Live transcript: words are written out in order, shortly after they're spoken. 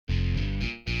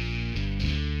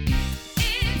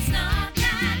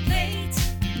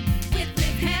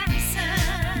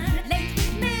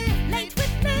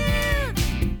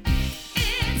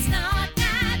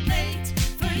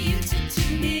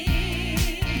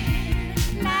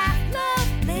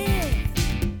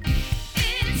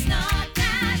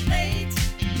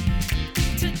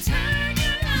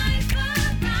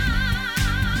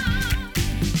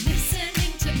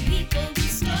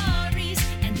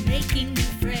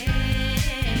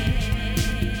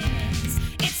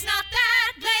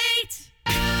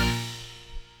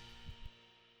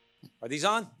these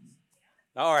on?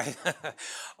 All right.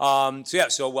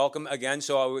 So welcome again.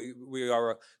 So we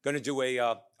are going to do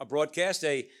a broadcast.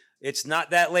 It's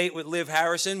Not That Late with Liv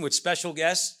Harrison with special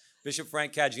guests, Bishop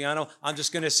Frank Caggiano. I'm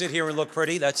just going to sit here and look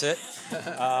pretty. That's it.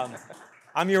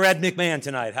 I'm your Ed McMahon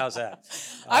tonight. How's that?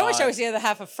 I wish I was the other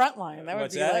half of Frontline. That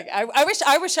would be that? Like I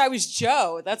wish I was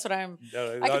Joe. That's what I'm.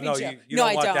 No, I could be Joe. You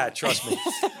don't want that. Trust me.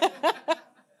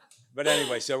 But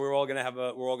anyway, so we're all gonna have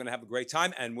a great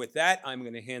time, and with that, I'm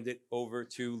gonna hand it over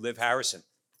to Liv Harrison.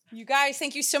 You guys,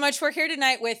 thank you so much. We're here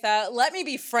tonight with Let Me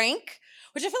Be Frank,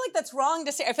 which I feel like that's wrong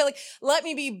to say. I feel like Let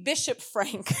Me Be Bishop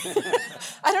Frank.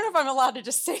 I don't know if I'm allowed to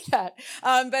just say that.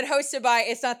 But hosted by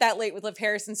It's Not That Late with Liv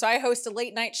Harrison. So I host a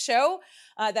late night show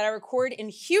that I record in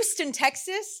Houston,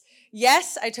 Texas.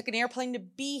 Yes, I took an airplane to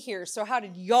be here. So how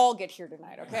did y'all get here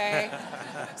tonight, okay?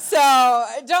 So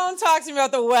don't talk to me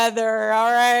about the weather, all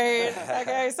right?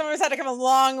 Okay, some of us had to come a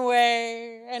long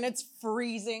way, and it's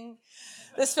freezing.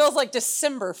 This feels like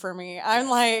December for me. I'm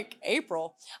like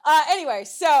April. Anyway,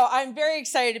 so I'm very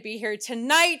excited to be here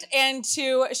tonight and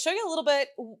to show you a little bit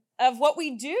of what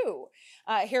we do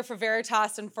here for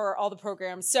Veritas and for all the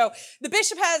programs. So the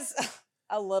bishop has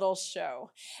a little show,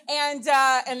 and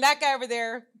that guy over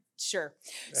there. Sure.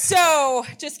 So,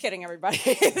 just kidding, everybody.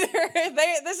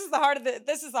 This is the heart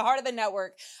of the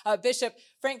network. Bishop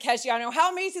Frank Caggiano.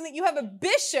 How amazing that you have a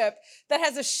bishop that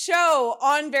has a show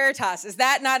on Veritas. Is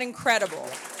that not incredible?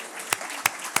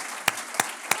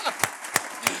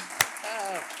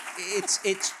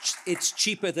 It's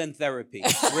cheaper than therapy,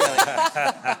 really.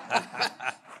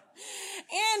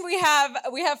 And we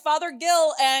have Father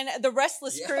Gil and the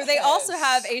Restless Crew. They also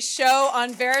have a show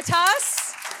on Veritas.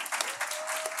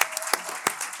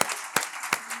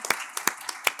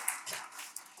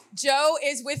 Joe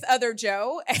is with other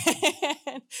Joe,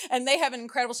 and they have an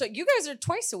incredible show. You guys are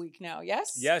twice a week now,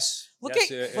 yes? Yes. Look at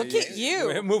you.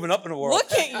 We're moving up in the world.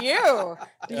 Look at you.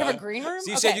 Do you have a green room? So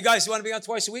you said you guys want to be on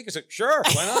twice a week? I said, sure,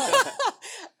 why not?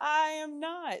 I am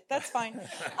not. That's fine.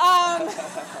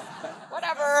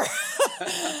 Whatever.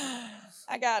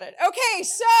 I got it. Okay,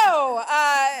 so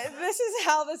this is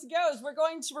how this goes. We're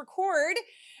going to record.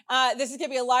 This is going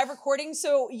to be a live recording,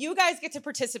 so you guys get to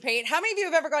participate. How many of you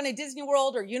have ever gone to Disney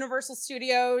World or Universal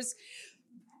Studios?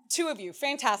 2 of you.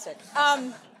 Fantastic.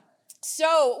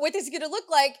 So what this is going to look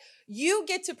like, you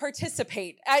get to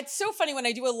participate. It's so funny when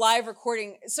I do a live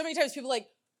recording. So many times people are like,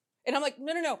 and I'm like,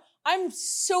 no. I'm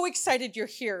so excited you're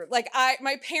here. Like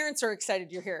my parents are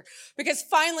excited you're here because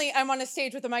finally I'm on a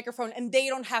stage with a microphone and they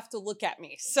don't have to look at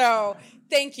me. So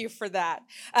thank you for that.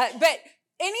 But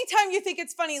anytime you think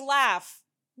it's funny, laugh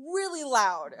really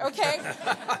loud, okay?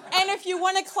 And if you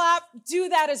want to clap, do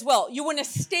that as well. You want to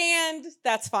stand,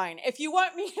 that's fine. If you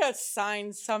want me to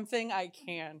sign something, I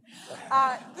can.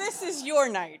 This is your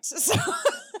night. So,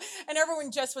 and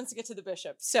everyone just wants to get to the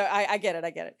bishop. So I get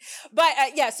it.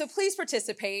 But so please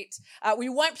participate. We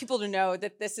want people to know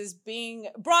that this is being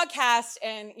broadcast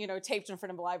and, taped in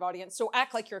front of a live audience. So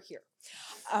act like you're here.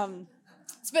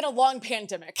 It's been a long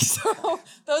pandemic, so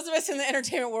those of us in the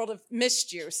entertainment world have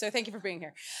missed you, so thank you for being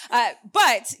here.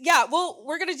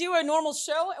 We're going to do a normal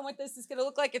show, and what this is going to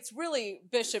look like, it's really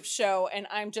Bishop's show, and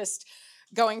I'm just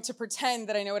going to pretend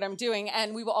that I know what I'm doing,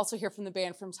 and we will also hear from the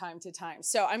band from time to time.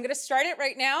 So I'm going to start it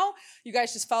right now. You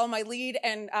guys just follow my lead,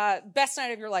 and best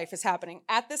night of your life is happening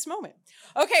at this moment.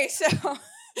 Okay, so...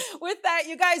 With that,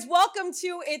 you guys, welcome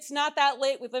to It's Not That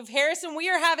Late with Liv Harrison. We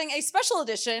are having a special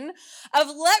edition of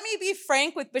Let Me Be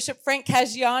Frank with Bishop Frank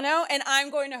Caggiano, and I'm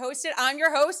going to host it. I'm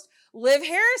your host, Liv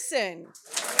Harrison.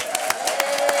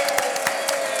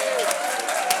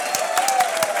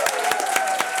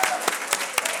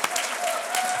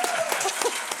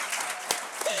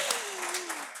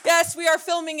 Yes, we are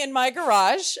filming in my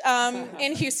garage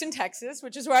in Houston, Texas,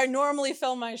 which is where I normally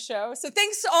film my show. So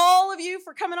thanks to all of you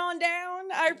for coming on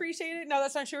down. I appreciate it. No,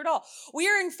 that's not true at all. We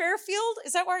are in Fairfield.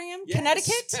 Is that where I am? Yes.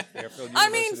 Connecticut? Fairfield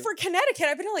University. For Connecticut,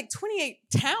 I've been to like 28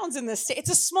 towns in this state.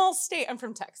 It's a small state. I'm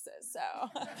from Texas, so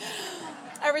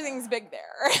everything's big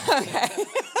there. Okay.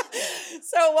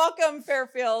 So welcome,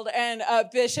 Fairfield, and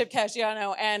Bishop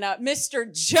Caggiano, and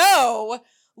Mr. Joe.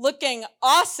 Looking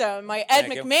awesome, my Ed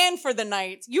McMahon for the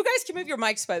night. You guys can move your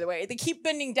mics, by the way. They keep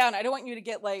bending down. I don't want you to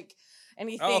get like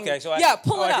anything. Oh, okay, so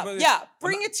pull it up.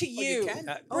 Bring it to you.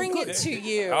 Bring it to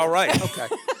you. All right. Okay.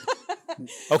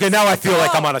 Okay, now I feel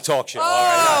like I'm on a talk show.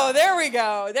 There we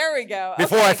go.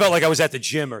 Before I felt like I was at the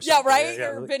gym or something. Yeah, right?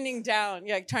 You're bending down.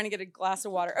 Yeah, trying to get a glass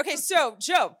of water. Okay, so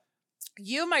Joe,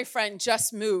 you, my friend,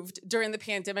 just moved during the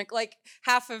pandemic. Like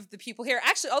half of the people here,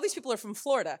 actually, all these people are from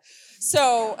Florida.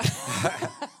 So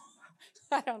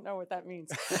I don't know what that means.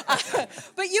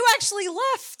 But you actually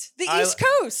left the East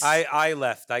Coast. I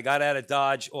left. I got out of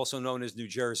Dodge, also known as New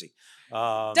Jersey.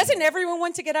 Doesn't everyone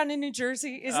want to get out of New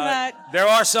Jersey? Isn't that? There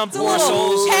are some It's a poor little-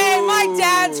 souls. Hey, my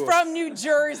dad's from New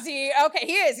Jersey. Okay,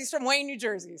 he is. He's from Wayne, New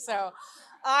Jersey. So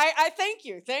I thank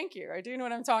you. Thank you. I do know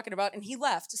what I'm talking about. And he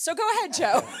left. So go ahead,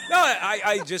 Joe. No,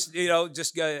 I just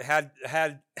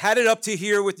had it up to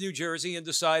here with New Jersey and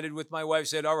decided with my wife,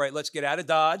 said, all right, let's get out of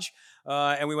Dodge.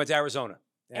 And we went to Arizona.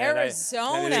 And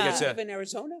Arizona. then it gets You live in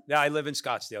Arizona? Yeah, I live in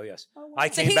Scottsdale, yes. Oh, wow. I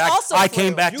So came he back. also I flew.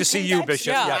 came back You to see came you, back?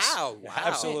 Bishop. Yeah. Yes. Wow, wow.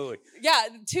 Absolutely. Yeah,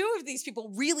 two of these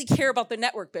people really care about the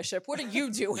network, Bishop. What are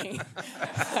you doing?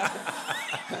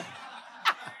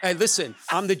 Hey, listen,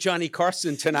 I'm the Johnny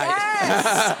Carson tonight.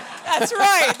 Yes, that's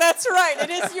right. That's right. It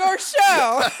is your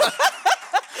show.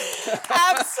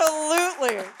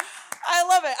 Absolutely. I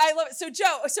love it. I love it. So,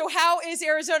 Joe, so how is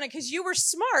Arizona? Because you were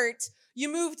smart.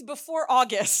 You moved before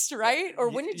August, right? Or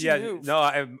when did you move? No,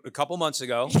 a couple months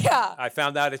ago. Yeah. I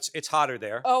found out it's hotter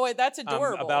there. Oh, wait, that's I'm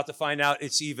adorable. about to find out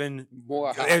it's even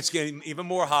More hot. It's getting even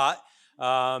more hot.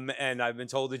 And I've been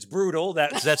told it's brutal.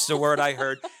 That's the word I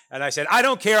heard. And I said, I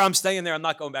don't care. I'm staying there. I'm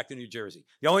not going back to New Jersey.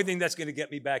 The only thing that's going to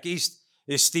get me back east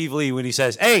is Steve Lee when he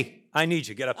says, hey, I need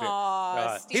you. Get up here.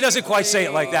 Aw, He doesn't quite say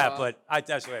it like Lee. that, but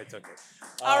that's the way I took it.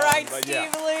 All right, but Steve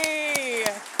yeah. Lee.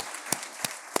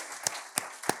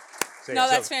 So, No, yeah,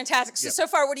 that's so fantastic. So, yeah. so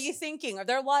far, what are you thinking? Are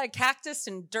there a lot of cactus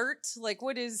and dirt? Like,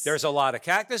 what is... There's a lot of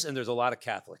cactus and there's a lot of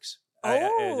Catholics.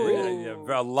 Oh.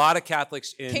 A lot of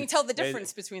Catholics in. Can you tell the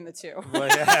difference between the two? Well,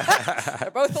 yeah. They're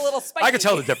both a little spicy. I can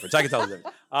tell the difference.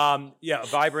 Yeah,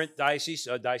 vibrant diocese,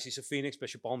 Diocese of Phoenix,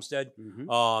 Bishop Olmsted,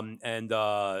 and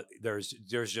there's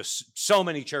just so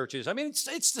many churches. I mean,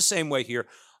 it's the same way here,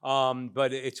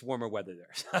 but it's warmer weather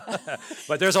there.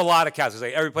 But there's a lot of Catholics.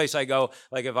 Like every place I go,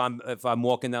 like if I'm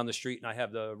walking down the street and I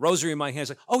have the rosary in my hands,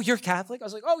 like, oh, you're Catholic? I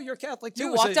was like, oh, you're Catholic too.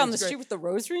 You walk down the It's great. street with the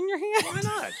rosary in your hand? Why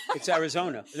not? It's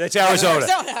Arizona. It's Arizona.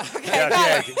 Arizona. Okay, Yeah, got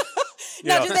yeah. it. You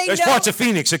Now, know, do they there's know? parts of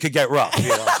Phoenix that could get rough. You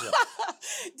know, so.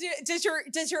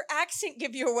 Does your accent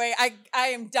give you away? I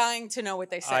am dying to know what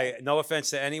they say. No offense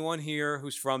to anyone here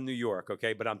who's from New York,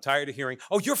 okay? But I'm tired of hearing,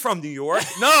 oh, you're from New York?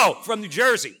 No, from New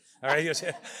Jersey. All right. So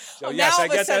Well, yes, now all I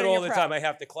of a get that sudden all you're the proud. time. I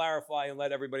have to clarify and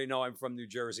let everybody know I'm from New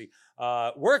Jersey.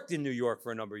 Worked in New York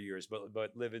for a number of years, but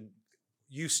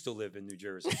used to live in New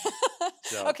Jersey.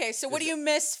 So, Okay, so what do you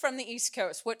miss from the East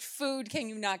Coast? What food can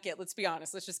you not get? Let's be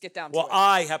honest. Let's just get down to Well, it.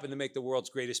 I happen to make the world's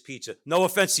greatest pizza. No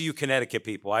offense to you, Connecticut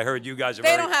people. I heard you guys are They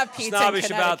very don't have pizza in snobbish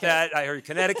about Connecticut. that. I heard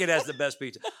Connecticut has the best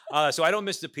pizza, so I don't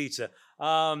miss the pizza.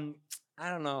 I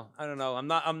don't know.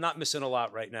 I'm not missing a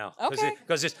lot right now. Okay.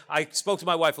 Because I spoke to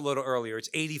my wife a little earlier. It's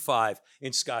 85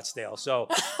 in Scottsdale, so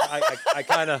I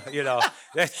kind of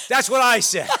that's what I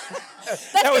said.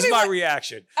 That was gonna be my what-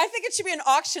 reaction. I think it should be an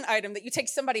auction item that you take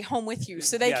somebody home with you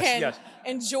so they Yes, can yes.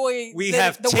 enjoy We the,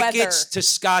 have the tickets weather. to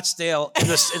Scottsdale in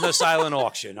the silent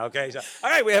auction. Okay, so all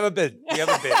right, we have a bid.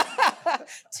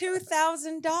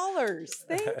 $2,000.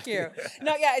 Thank you.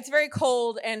 No, yeah, it's very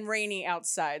cold and rainy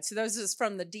outside. So those is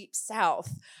from the deep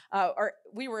south.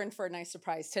 We were in for a nice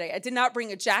surprise today. I did not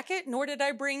bring a jacket, nor did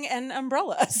I bring an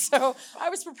umbrella. So I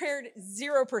was prepared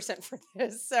 0% for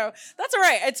this. So that's all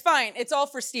right. It's fine. It's all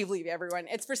for Steve Lee, everyone.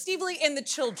 It's for Steve Lee and the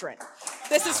children.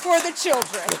 This is for the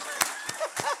children.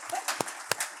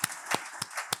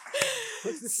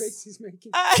 Look at the face he's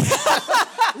making. Uh,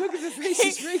 Look at the face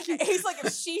he's making. He's like,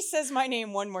 if she says my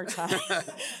name one more time.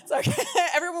 It's like,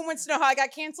 everyone wants to know how I got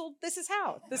canceled. This is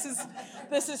how. This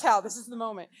is how. This is the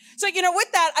moment. So,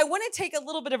 with that, I want to take a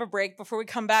little bit of a break before we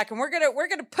come back, and we're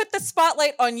gonna put the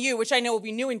spotlight on you, which I know will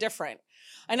be new and different.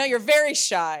 I know you're very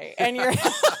shy, and you're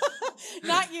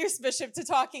not used, Bishop, to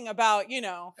talking about,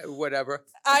 Whatever.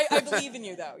 I believe in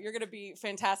you, though. You're going to be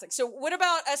fantastic. So, what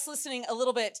about us listening a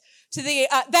little bit to the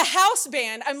house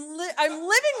band? I'm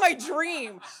living my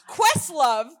dream.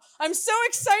 Questlove. I'm so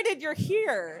excited you're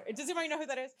here. Does anybody know who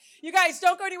that is? You guys,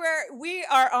 don't go anywhere. We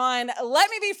are on Let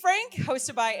Me Be Frank,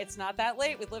 hosted by It's Not That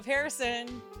Late with Liv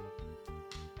Harrison.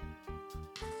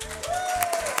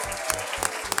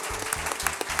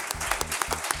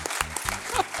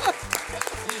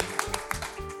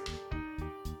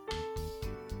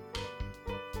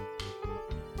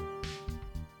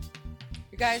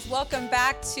 Guys, welcome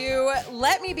back to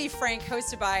Let Me Be Frank,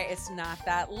 hosted by It's Not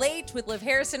That Late with Liv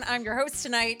Harrison. I'm your host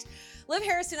tonight. Liv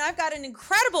Harrison, I've got an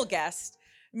incredible guest.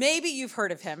 Maybe you've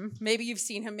heard of him. Maybe you've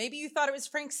seen him. Maybe you thought it was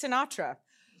Frank Sinatra.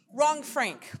 Wrong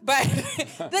Frank, but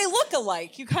they look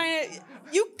alike. You kind of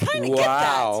get that.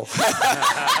 Wow.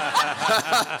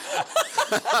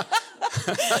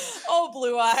 Oh,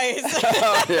 blue eyes.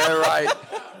 Oh, yeah, right.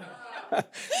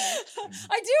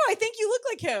 do. I think you look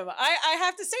like him. I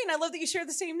have to say, and I love that you share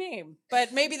the same name.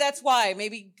 But maybe that's why.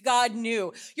 Maybe God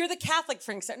knew. You're the Catholic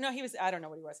Frank. No, he was. I don't know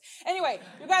what he was. Anyway,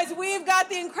 you guys, we've got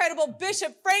the incredible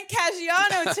Bishop Frank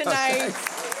Caggiano tonight.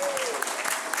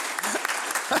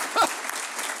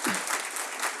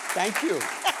 Thank you.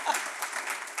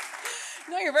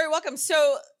 No, you're very welcome.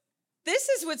 So this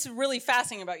is what's really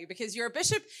fascinating about you, because you're a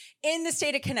bishop in the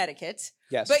state of Connecticut.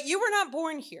 Yes. But you were not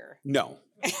born here. No.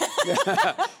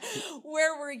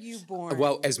 Where were you born?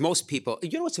 Well, as most people,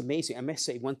 you know what's amazing? I must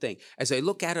say one thing. As I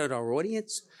look out at our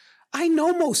audience, I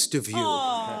know most of you.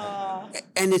 Aww.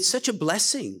 And it's such a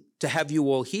blessing to have you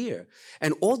all here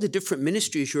and all the different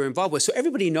ministries you're involved with. So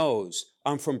everybody knows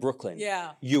I'm from Brooklyn,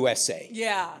 Yeah. USA.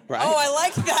 Yeah. Right? Oh, I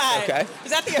like that. Okay.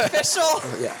 Is that the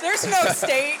official? Yeah. There's no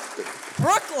state.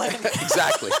 Brooklyn.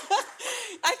 Exactly.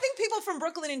 I think people from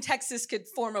Brooklyn and Texas could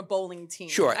form a bowling team.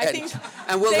 Sure. I think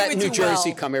and we'll they let would New do Jersey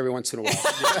well. come every once in a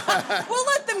while. We'll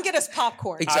let them get us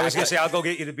popcorn. Exactly. I was going to say, I'll go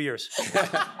get you the beers.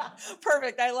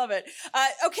 Perfect. I love it.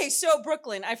 Okay, so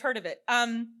Brooklyn, I've heard of it.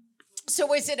 So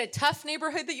was it a tough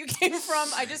neighborhood that you came from?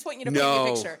 I just want you to paint me a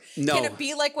No, picture. no. Can it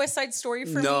be like West Side Story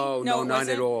for me? No, it not wasn't?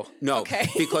 at all. No. Okay.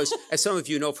 Because as some of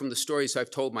you know from the stories I've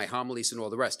told, my homilies and all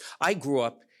the rest, I grew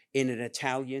up in an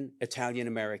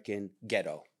Italian-American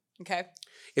ghetto. Okay.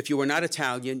 If you were not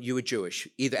Italian, you were Jewish.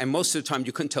 And most of the time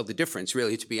you couldn't tell the difference,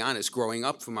 really, to be honest, growing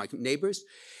up from my neighbors.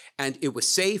 And it was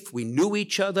safe. We knew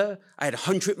each other. I had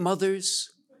 100 mothers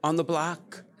on the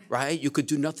block, right? You could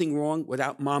do nothing wrong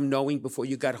without mom knowing before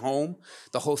you got home,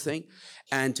 the whole thing.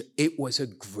 And it was a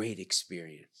great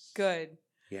experience. Good.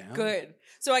 Yeah. Good.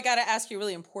 So I got to ask you a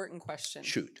really important question.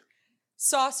 Shoot.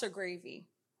 Sauce or gravy?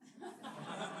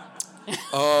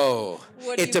 Oh,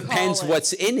 What do it you depends call it?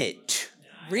 what's in it.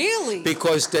 Really?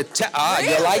 Because you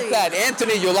Really? like that.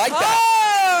 Anthony, you like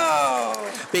that.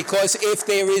 Oh! Because if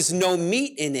there is no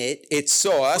meat in it, it's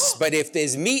sauce. But if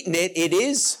there's meat in it, it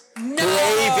is No!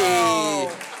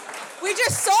 gravy. We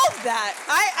just solved that.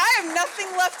 I have nothing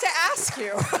left to ask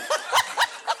you.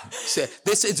 So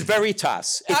this is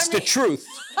veritas. It's the mean- truth.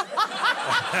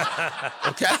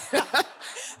 Okay?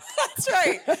 That's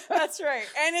right. That's right.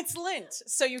 And it's Lent,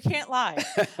 so you can't lie.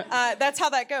 That's how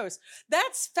that goes.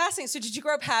 That's fascinating. So did you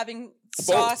grow up having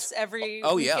sauce every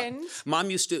weekend? Yeah. Mom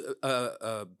used to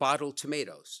bottle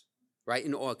tomatoes, right,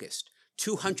 in August.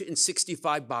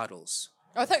 265 bottles.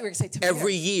 Oh, I thought you were going to say tomatoes.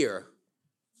 Every year.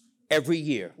 Every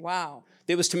year. Wow.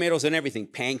 There was tomatoes and everything.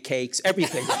 Pancakes,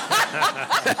 everything.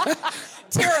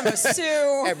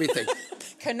 Tiramisu. Everything.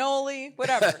 Cannoli,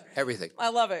 whatever. Everything. I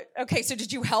love it. Okay, so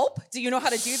did you help? Do you know how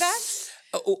to do that?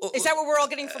 Is that what we're all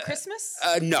getting for Christmas?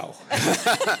 No.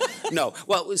 No.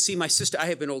 Well, see, my sister, I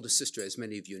have an older sister, as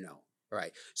many of you know. All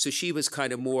right. So she was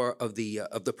kind of more of the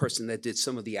person that did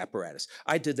some of the apparatus.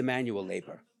 I did the manual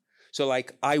labor. So,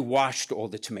 like, I washed all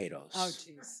the tomatoes. Oh,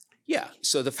 jeez. Yeah.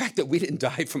 So the fact that we didn't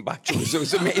die from botulism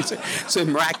was amazing. So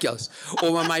miraculous.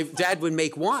 Or when my dad would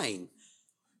make wine.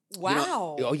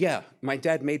 Wow. Oh, yeah. My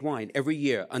dad made wine every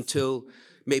year until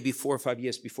maybe 4 or 5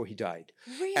 years before he died.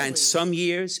 Really? And some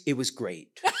years, it was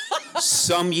great.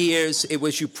 Some years, it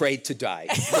was you prayed to die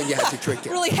when you had to drink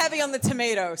it. Really heavy on the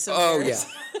tomato. Oh, yeah.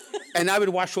 And I would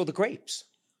wash all the grapes.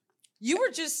 You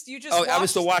just Oh, I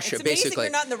was the washed. washer, It's amazing basically.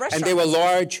 you're not in the restaurant. And they were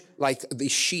large, like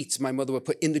these sheets my mother would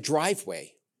put in the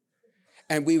driveway.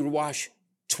 And we would wash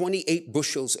 28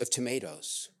 bushels of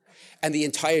tomatoes. And the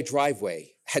entire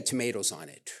driveway had tomatoes on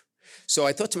it. So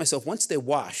I thought to myself, once they're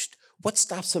washed, what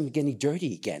stops them getting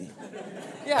dirty again?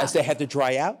 Yeah. As they had to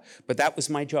dry out. But that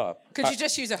was my job. Could you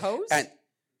just use a hose? And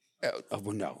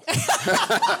well, no.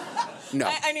 No.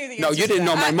 I knew the answer No, you to didn't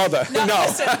that. know my mother. No, No.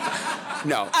 listen,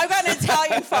 No. I've got an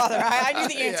Italian father. I knew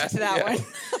the answer to that Yeah. one.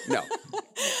 No.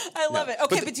 I love No. it.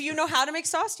 Okay, But but do you know how to make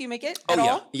sauce? Do you make it Oh, at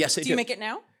yeah. all? Yes, I Do you do. make it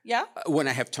now? Yeah? When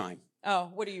I have time.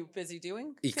 Oh, what are you busy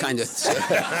doing? You kind of,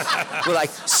 well, like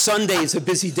Sunday is a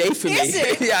busy day for me. Is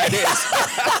it? Yeah, it is.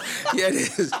 Yeah, it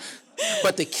is.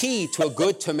 But the key to a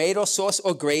good tomato sauce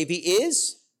or gravy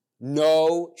is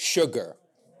no sugar.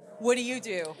 What do you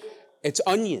do? It's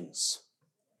onions.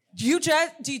 Do you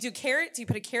do carrot? Do you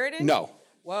put a carrot in? No.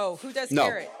 Whoa, who does No.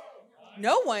 carrot?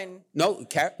 No one. No,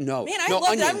 carrot, no. Man, I no, love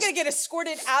that. I'm onions. going to get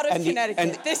escorted out of And the- Connecticut.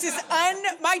 and- This is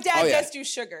my dad Oh, yeah. does do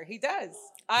sugar. He does.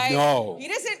 No. He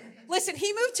doesn't. Listen,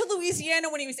 he moved to Louisiana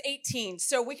when he was 18,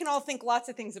 so we can all think lots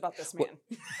of things about this man.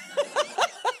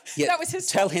 Yeah, that was his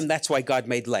Tell fault. him that's why God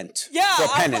made Lent. Yeah, For I'll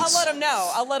penance. let him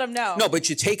know. I'll let him know. No, but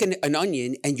you take an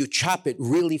onion and you chop it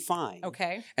really fine.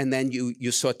 Okay. And then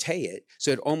you saute it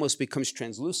so it almost becomes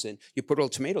translucent. You put all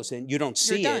the tomatoes in, you don't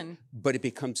see it, done. but it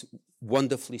becomes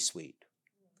wonderfully sweet.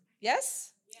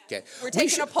 Yes? Okay. We're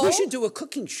taking a poll? We should do a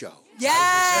cooking show.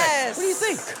 Yes. What do you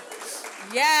think?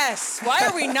 Yes. Why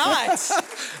are we not?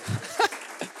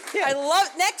 I love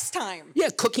next time. Yeah,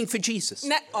 cooking for Jesus.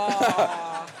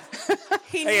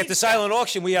 Hey, at the silent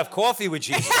auction, we have coffee with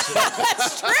Jesus.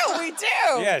 That's true. We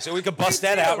do. Yeah, so we could bust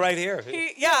that out right here.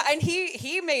 And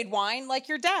he made wine like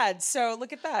your dad. So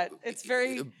look at that. It's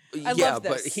very. I yeah, love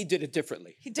this. but he did it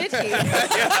differently. He did.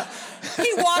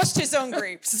 He washed his own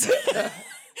grapes.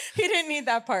 He didn't need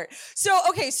that part. So,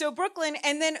 okay, so Brooklyn,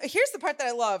 and then here's the part that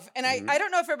I love, and I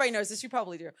don't know if everybody knows this, you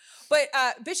probably do, but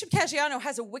Bishop Caggiano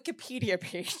has a Wikipedia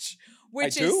page,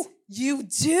 which I do? You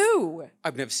do.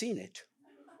 I've never seen it.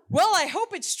 Well, I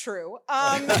hope it's true.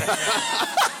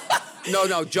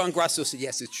 No, John Grasso said,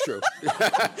 yes, it's true.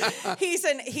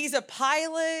 He's a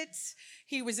pilot.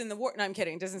 He was in the war. No, I'm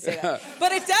kidding. It doesn't say that.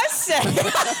 But it does say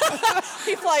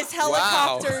he flies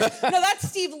helicopters. Wow. No, that's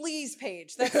Steve Lee's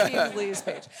page. But you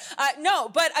know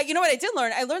what I did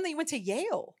learn? I learned that you went to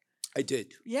Yale. I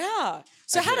did. Yeah.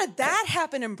 So how did that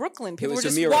happen in Brooklyn? People were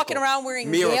just miracle. walking around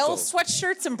wearing Yale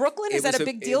sweatshirts in Brooklyn? Is that a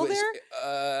big deal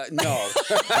there?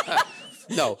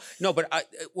 No. No, but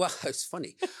it's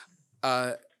funny.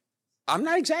 I'm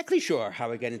not exactly sure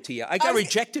how I got into Yale. I got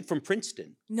rejected from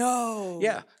Princeton. No.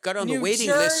 Yeah, got on the New waiting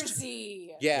Jersey.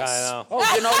 list. Yes. I know.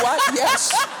 Oh, you know what?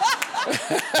 Yes.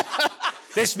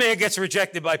 This man gets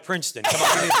rejected by Princeton. Come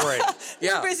on, give me a break.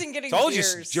 You're busy getting Told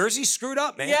beers. you, Jersey screwed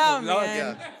up, man. Yeah,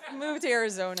 man. Moved to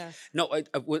Arizona. No,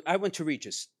 I went to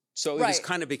Regis. So it was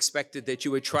kind of expected that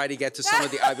you would try to get to some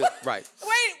of the Ivy. Right.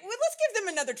 Wait, let's give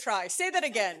them another try. Say that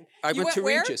again. I went to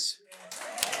where? Regis.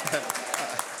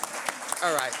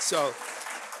 All right, so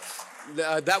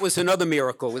that was another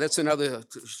miracle. That's another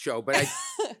show,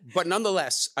 but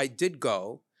nonetheless, I did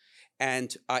go,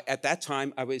 and at that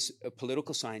time I was a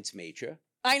political science major.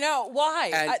 I know why.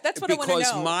 That's what I want to know.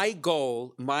 Because my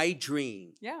goal, my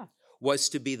dream, yeah, was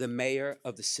to be the mayor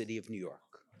of the city of New York.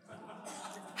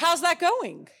 How's that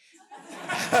going?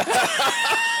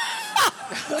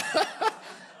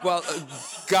 Well,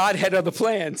 God had other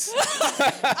plans.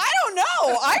 I don't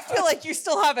know. I feel like you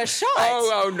still have a shot.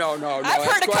 Oh, no. I've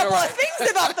heard a couple of things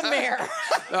about the mayor.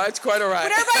 No, it's quite all right.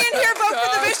 Would everybody in here vote for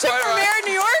the bishop for mayor in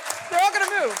New York? They're all going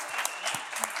to move.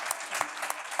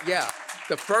 Yeah.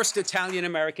 The first Italian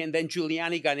American, then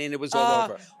Giuliani got in, it was all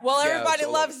over. Well, everybody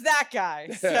loves that guy.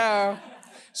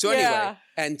 So anyway,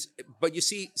 but you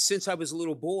see, since I was a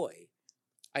little boy,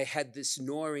 I had this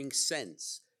gnawing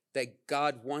sense that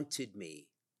God wanted me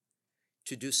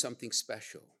to do something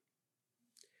special.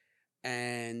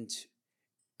 And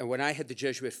when I had the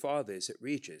Jesuit fathers at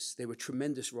Regis, they were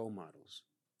tremendous role models,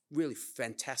 really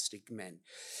fantastic men.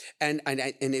 And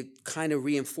it kind of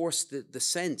reinforced the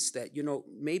sense that,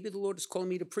 maybe the Lord is calling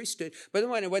me to priesthood. But then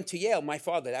when I went to Yale, my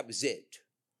father, that was it.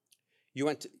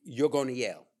 You're going to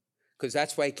Yale, because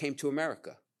that's why I came to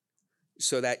America,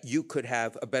 so that you could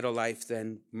have a better life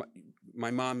than my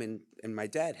mom and my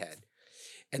dad had.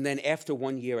 And then after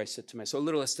 1 year, I said to myself, a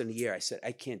little less than a year, I said,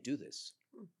 I can't do this.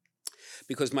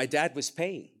 Because my dad was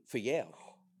paying for Yale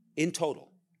in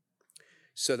total.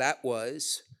 So it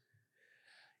was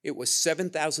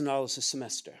 $7,000 a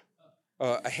semester,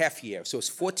 a half year. So it was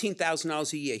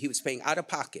 $14,000 a year he was paying out of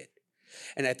pocket.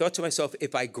 And I thought to myself,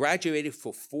 if I graduated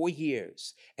for 4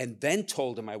 years and then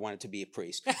told him I wanted to be a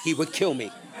priest, he would kill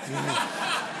me.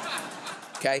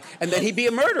 Okay? And then he'd be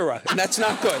a murderer, and that's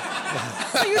not good.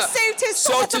 So you saved his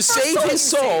soul. So to save his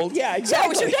soul, yeah,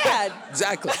 exactly. That was your dad.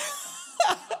 Exactly.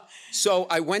 So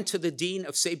I went to the dean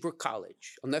of Saybrook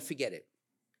College. I'll never forget it.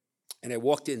 And I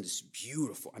walked in, this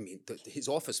beautiful, his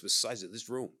office was the size of this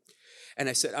room. And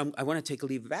I said, I want to take a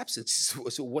leave of absence.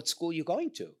 So what school are you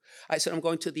going to? I said, I'm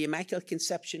going to the Immaculate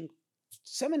Conception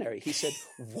Seminary. He said,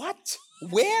 what?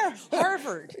 Where?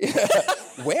 Harvard.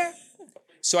 Where?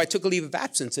 So I took a leave of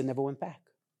absence and never went back.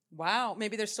 Wow,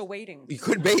 maybe they're still waiting. It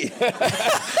could be.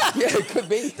 Yeah, it could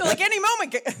be. So like any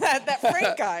moment, that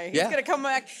Frank guy, he's going to come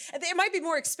back. It might be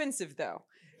more expensive, though,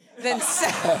 than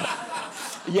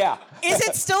Yeah. Is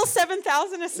it still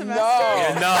 $7,000 a semester?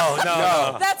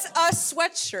 No. That's a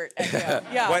sweatshirt.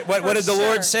 Yeah. What did the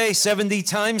Lord say? 70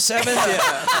 times 7?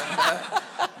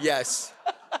 Yeah.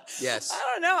 Yes.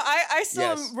 I don't know. I still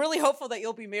am really hopeful that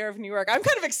you'll be mayor of New York. I'm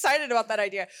kind of excited about that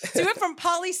idea. So you went from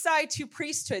poli-sci to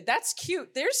priesthood. That's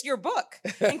cute. There's your book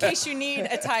in case you need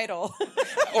a title.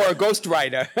 Or a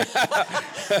ghostwriter.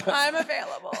 I'm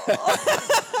available.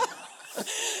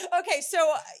 Okay,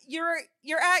 so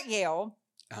you're at Yale.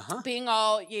 being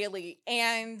all Yaley,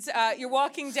 and you're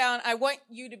walking down. I want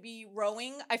you to be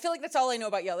rowing. I feel like that's all I know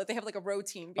about Yale, that they have like a row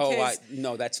team. Because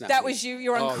no, that's not that me. was you.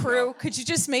 You're on crew. No. Could you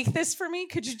just make this for me?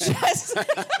 Could you just?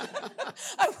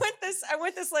 I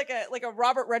want this like a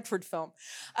Robert Redford film.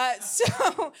 But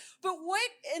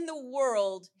what in the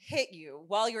world hit you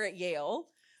while you're at Yale?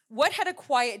 What had to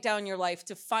quiet down your life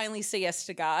to finally say yes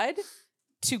to God,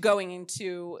 to going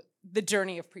into the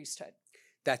journey of priesthood?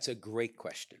 That's a great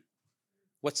question.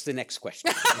 What's the next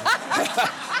question?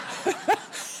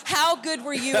 How good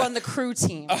were you on the crew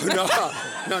team?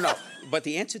 No. But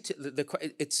the answer to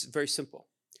it's very simple.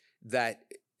 That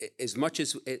as much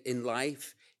as in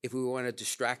life, if we want to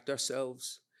distract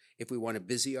ourselves, if we want to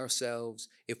busy ourselves,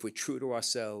 if we're true to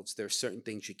ourselves, there are certain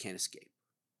things you can't escape.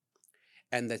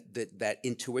 And that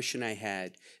intuition I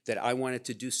had that I wanted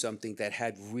to do something that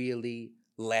had really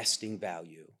lasting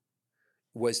value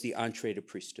was the entree to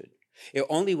priesthood. It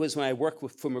only was when I worked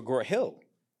for McGraw-Hill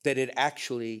that it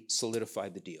actually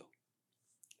solidified the deal.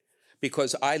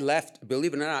 Because I left,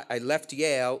 believe it or not, I left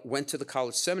Yale, went to the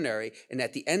college seminary, and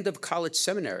at the end of college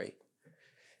seminary,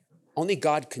 only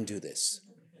God can do this.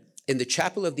 In the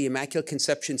chapel of the Immaculate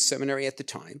Conception Seminary at the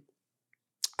time,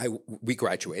 we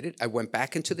graduated. I went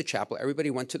back into the chapel.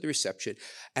 Everybody went to the reception,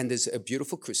 and there's a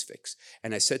beautiful crucifix.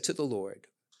 And I said to the Lord,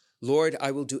 Lord, I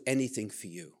will do anything for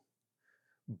you,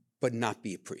 but not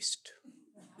be a priest.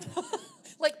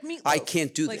 Like Meatloaf. I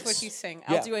can't do this. Like what he's saying.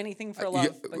 I'll do anything for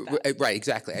love. But that. Right,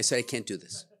 exactly. I said, I can't do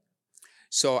this.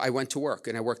 So I went to work,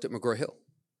 and I worked at McGraw-Hill.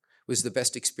 It was the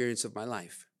best experience of my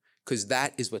life, because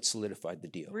that is what solidified the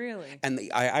deal. Really? And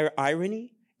the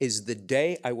irony is the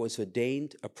day I was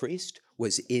ordained a priest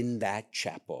was in that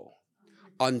chapel,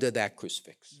 under that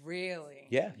crucifix. Really?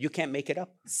 Yeah, you can't make it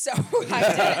up. So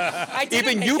I didn't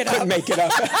Even make you it couldn't up. make it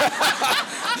up.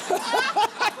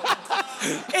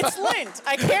 It's Lent.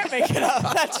 I can't make it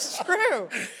up. That's true.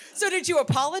 So did you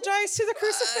apologize to the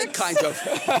crucifix? Kind of.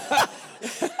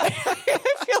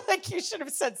 I feel like you should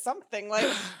have said something like,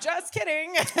 just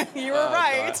kidding. You were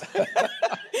right.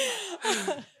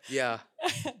 Yeah,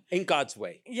 in God's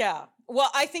way. Yeah. Well,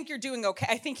 I think you're doing okay.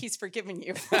 I think he's forgiven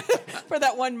you for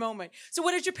that one moment. So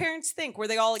what did your parents think? Were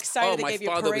they all excited? They my gave you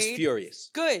a father parade? was furious.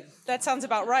 Good. That sounds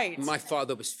about right. My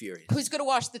father was furious. Who's going to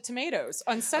wash the tomatoes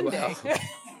on Sunday? Well,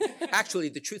 actually,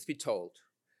 the truth be told,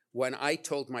 when I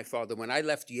told my father, when I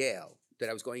left Yale, that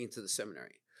I was going into the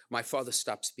seminary, my father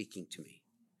stopped speaking to me.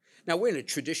 Now, we're in a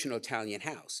traditional Italian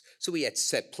house, so we had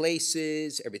set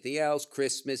places, everything else,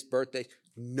 Christmas, birthday,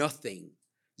 nothing,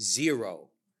 zero,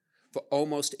 for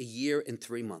almost a year and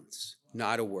 3 months,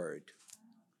 not a word.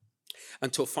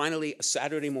 Until finally, a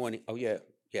Saturday morning,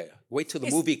 wait till the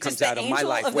movie comes out of my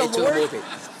life, wait till the movie.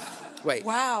 Wait.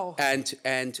 Wow.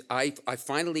 And I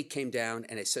finally came down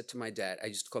and I said to my dad, I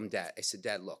used to call him Dad, I said,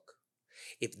 Dad, look,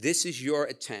 if this is your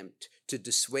attempt to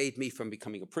dissuade me from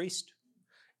becoming a priest,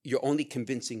 you're only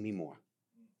convincing me more.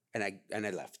 And I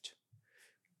left.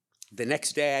 The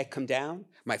next day I come down,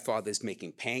 my father's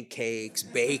making pancakes,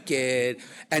 bacon,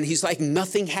 and he's like,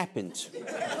 nothing happened.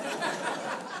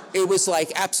 It was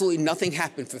like absolutely nothing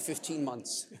happened for 15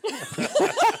 months.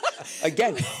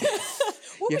 Again.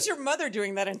 What was your mother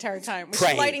doing that entire time? Was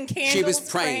praying. she lighting candles? She was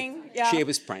praying. Yeah. She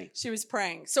was praying. She was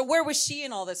praying. So where was she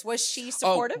in all this? Was she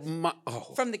supportive?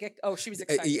 From the get? Oh, she was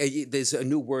excited. There's a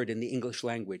new word in the English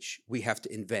language we have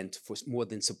to invent for more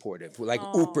than supportive. We're like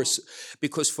upers,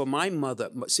 because for my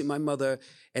mother, see, my mother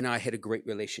and I had a great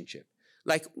relationship,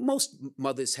 like most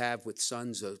mothers have with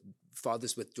sons or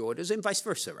fathers with daughters, and vice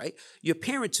versa, right? Your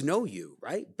parents know you,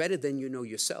 right, better than you know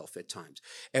yourself at times.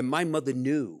 And my mother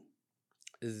knew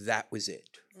that was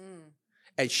it.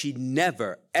 And she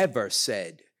never, ever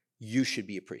said, you should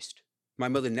be a priest. My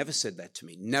mother never said that to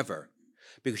me, never,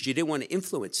 because she didn't want to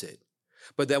influence it.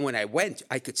 But then when I went,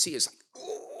 I could see it's like,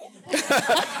 ooh.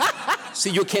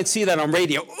 See, you can't see that on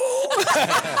radio.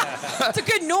 It's a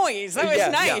good noise. That was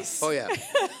nice. Yeah. Oh, yeah.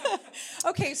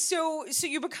 Okay, so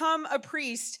you become a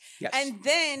priest, Yes. and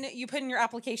then you put in your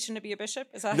application to be a bishop?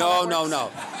 Is that No. how that works?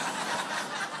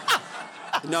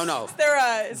 No.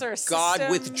 Is there a system?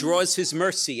 God withdraws his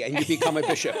mercy and you become a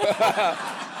bishop. You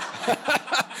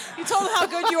told them how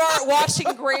good you are at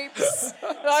washing grapes. They're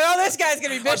like, oh, this guy's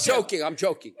going to be bishop. I'm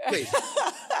joking. Please.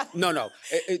 No.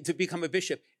 To become a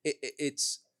bishop,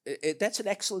 that's an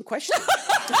excellent question.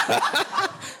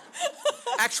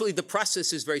 Actually, the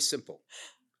process is very simple.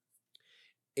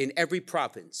 In every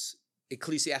province,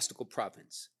 ecclesiastical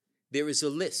province, there is a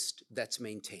list that's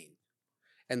maintained.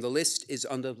 And the list is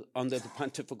under the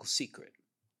pontifical secret.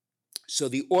 So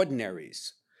the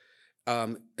ordinaries,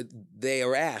 they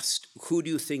are asked, who do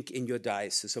you think in your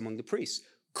diocese among the priests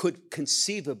could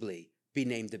conceivably be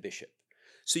named a bishop?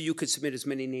 So you could submit as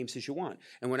many names as you want.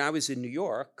 And when I was in New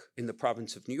York, in the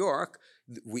province of New York,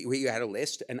 we had a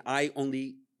list, and I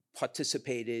only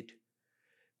participated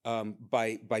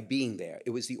by being there. It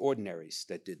was the ordinaries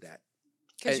that did that.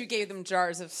 Because you gave them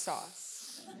jars of sauce.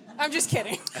 I'm just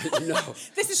kidding. No.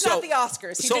 This is not the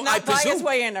Oscars. He did not buy his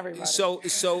way in, everybody. So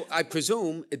I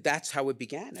presume that's how it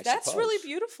began, I That's suppose. really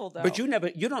beautiful, though. But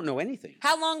you don't know anything.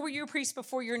 How long were you a priest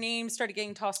before your name started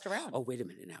getting tossed around? Oh, wait a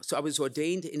minute now. So I was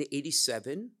ordained in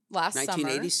 87. Last summer.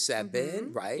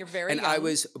 1987, right? You're very And I young.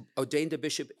 was ordained a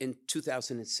bishop in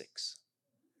 2006.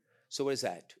 So what is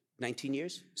that? 19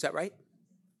 years? Is that right?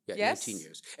 Yeah, Yes. 19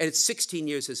 years. And it's 16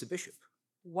 years as a bishop.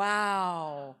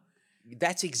 Wow.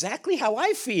 That's exactly how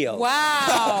I feel.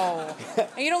 Wow.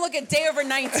 And you don't look a day over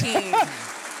 19.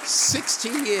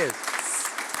 16 years.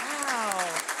 Wow.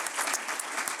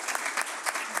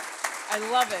 I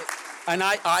love it. And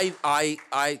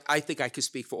I think I could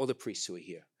speak for all the priests who are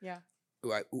here. Yeah.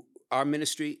 Right? Our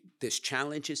ministry, there's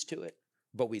challenges to it,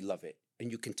 but we love it,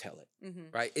 and you can tell it,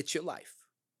 right? It's your life,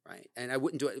 right? And I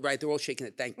wouldn't do it, right? They're all shaking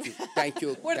it. Thank you, thank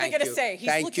you. What are they thank going to you, say? He's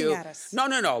thank looking you. at us. No,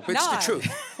 but it's the Nod. truth.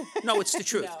 No, it's the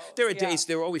truth. No, There are yeah. days,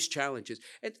 there are always challenges,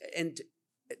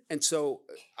 and so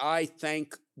I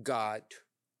thank God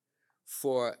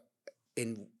for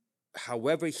in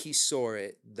however He saw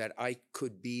it that I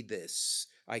could be this,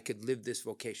 I could live this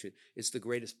vocation. It's the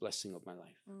greatest blessing of my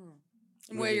life.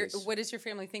 It really is. What does your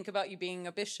family think about you being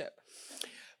a bishop?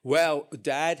 Well,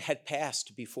 Dad had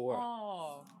passed before.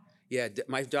 Oh. Yeah,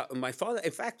 my father.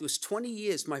 In fact, it was 20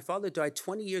 years. My father died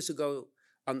 20 years ago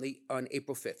on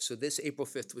April 5th. So this April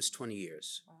 5th was 20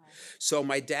 years. Wow. So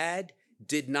my dad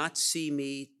did not see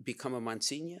me become a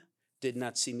Monsignor. Did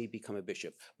not see me become a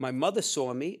bishop. My mother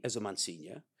saw me as a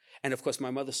Monsignor, and of course,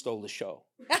 my mother stole the show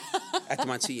at the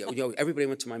Monsignor. Everybody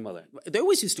went to my mother. They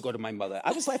always used to go to my mother.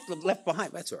 I was left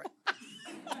behind. That's all right.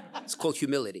 It's called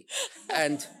humility.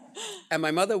 And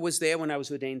my mother was there when I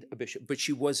was ordained a bishop, but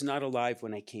she was not alive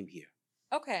when I came here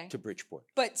Okay. to Bridgeport.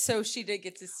 But so she did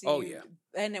get to see Oh, you.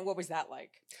 yeah. And what was that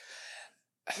like?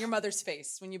 Your mother's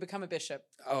face when you become a bishop.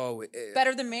 Oh,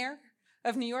 Better than mayor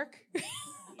of New York?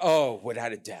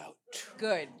 without a doubt.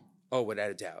 Good. Oh,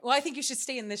 without a doubt. Well, I think you should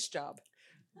stay in this job.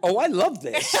 Oh, I love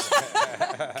this.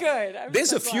 Good. I'm There's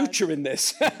so a glad. future in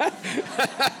this.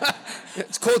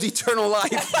 It's called eternal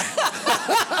life.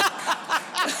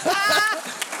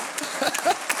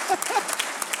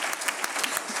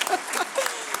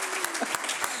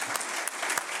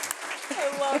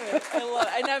 I love it.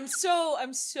 And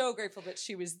I'm so grateful that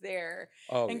she was there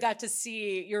and got to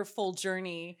see your full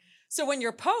journey. So when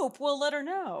you're Pope, we'll let her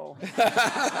know.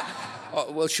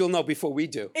 Well, she'll know before we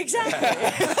do.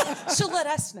 Exactly. She'll let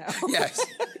us know. Yes.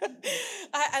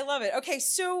 I love it. Okay,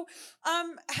 so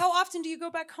how often do you go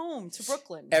back home to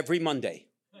Brooklyn? Every Monday.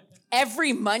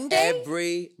 Every Monday?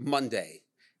 Every Monday.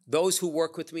 Those who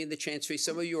work with me in the chancery,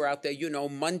 some of you are out there,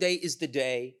 Monday is the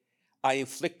day I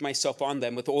inflict myself on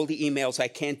them with all the emails I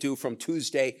can't do from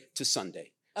Tuesday to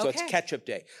Sunday. So it's Okay. catch-up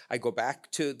day. I go back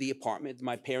to the apartment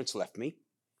my parents left me.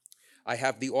 I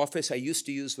have the office I used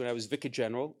to use when I was Vicar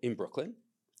General in Brooklyn,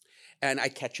 and I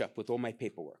catch up with all my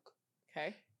paperwork.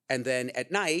 Okay. And then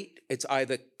at night, it's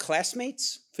either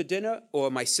classmates for dinner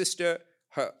or my sister,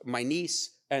 my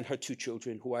niece, and her two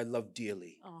children, who I love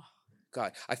dearly. Oh,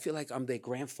 God, I feel like I'm their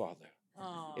grandfather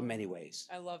oh, in many ways.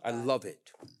 I love I that. love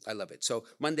it. I love it. So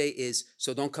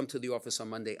so don't come to the office on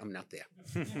Monday. I'm not there.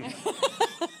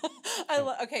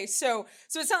 Okay, so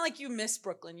it's not like you miss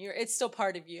Brooklyn. It's still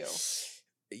part of you.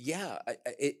 Yeah,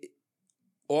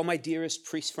 all my dearest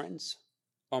priest friends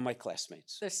are my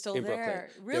classmates. They're still in there.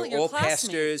 Brooklyn. Really, They're your all classmates.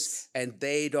 pastors, and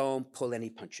they don't pull any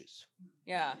punches.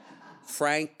 Yeah.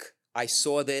 Frank, I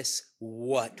saw this.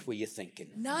 What were you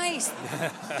thinking? Nice.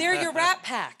 They're your Rat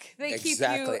Pack. They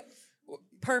Exactly. keep you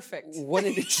perfect. What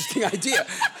an interesting idea.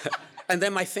 And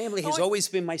then my family has always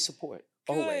been my support.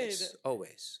 Always, Good.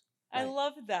 always. I Right.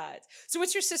 love that. So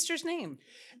what's your sister's name?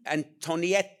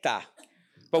 Antonietta,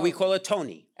 but we call her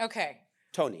Tony. Okay.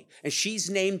 Tony. And she's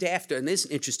named after, and this is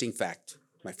an interesting fact,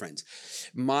 my friends.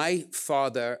 My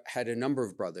father had a number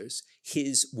of brothers.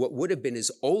 What would have been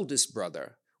his oldest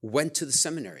brother went to the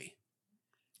seminary.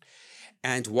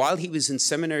 And while he was in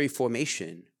seminary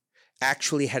formation,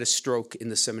 actually had a stroke in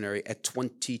the seminary at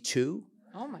 22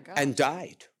 Oh my God. and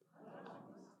died.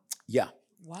 Yeah.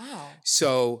 Wow.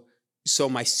 So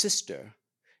my sister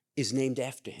is named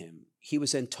after him. He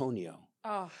was Antonio.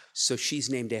 Oh, So she's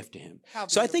named after him. How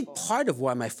So I think beautiful. part of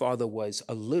why my father was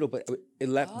a little bit,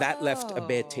 that left a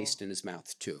bad Oh. taste in his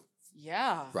mouth too.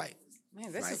 yeah. Right.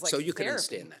 Man, this Right. is like So you can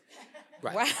therapy. understand that.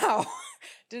 Right. Wow.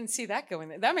 Didn't see that going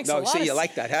there. That makes a No, lot see, of you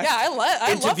like that, huh? Yeah, I love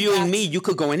Interviewing that. me, you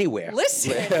could go anywhere.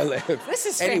 Listen, this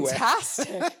is Anywhere.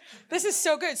 fantastic. This is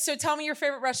so good. So tell me your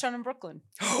favorite restaurant in Brooklyn.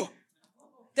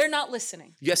 They're not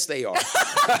listening. Yes, they are.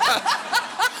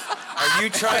 Are you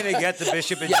trying to get the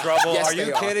bishop in trouble? Yes, Are you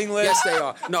they kidding, Liz? Yes, they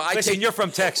are. No, Listen, you're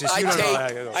from Texas. You don't know how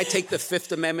to go. I take the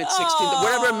Fifth Amendment, 16th,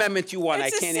 whatever amendment you want.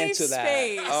 It's I a can't safe answer that.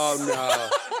 space. Oh,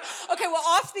 no. Okay, well,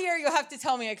 off the air, you'll have to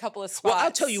tell me a couple of spots. Well,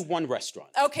 I'll tell you one restaurant.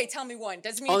 Okay, tell me one.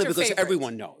 Doesn't mean Only it's your because favorite.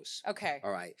 everyone knows. Okay.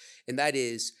 All right. And that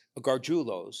is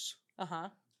Gargiulo's Uh-huh.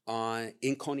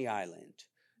 in Coney Island.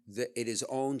 It is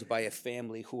owned by a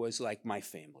family who was like my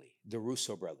family, the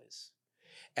Russo brothers.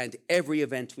 And every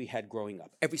event we had growing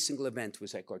up, every single event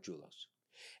was at Gargiulo's.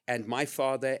 And my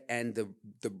father and the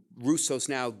Russos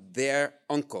now, their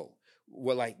uncle,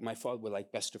 were like, my father were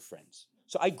like best of friends.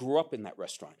 So I grew up in that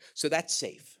restaurant. So that's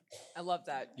safe. I love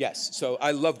that. Yes. So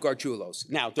I love Gargiulo's.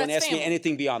 Now, don't That's ask me family.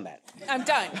 anything beyond that. I'm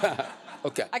done.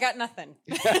 Okay. I got nothing.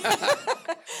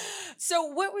 So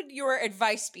what would your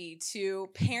advice be to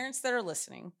parents that are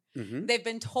listening? Mm-hmm. They've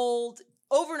been told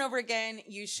over and over again,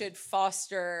 you should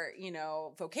foster,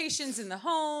 vocations in the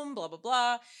home, blah, blah,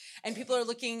 blah. And people are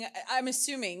looking, I'm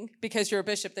assuming, because you're a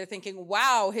bishop, they're thinking,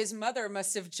 wow, his mother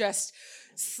must have just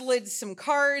slid some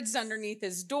cards underneath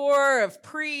his door of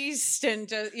priest and,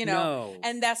 No.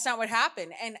 and that's not what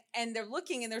happened. And they're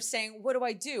looking and they're saying, what do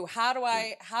I do? How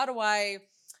do I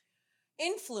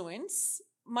influence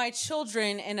my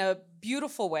children in a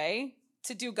beautiful way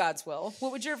to do God's will?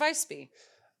 What would your advice be?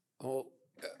 Oh,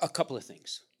 a couple of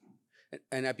things.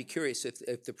 And I'd be curious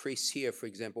if the priests here, for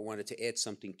example, wanted to add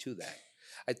something to that.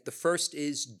 The first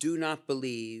is do not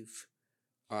believe,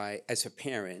 as a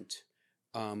parent,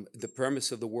 the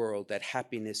premise of the world that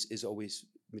happiness is always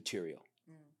material.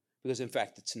 Because, in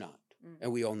fact, it's not.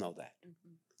 And we all know that.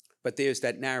 Mm-hmm. But there's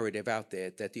that narrative out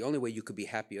there that the only way you could be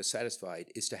happy or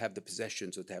satisfied is to have the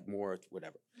possessions or to have more,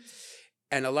 whatever.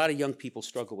 And a lot of young people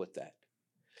struggle with that.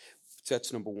 So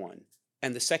that's number one.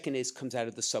 And the second comes out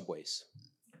of the subways.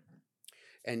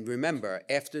 And remember,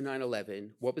 after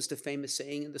 9/11, what was the famous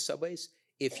saying in the subways?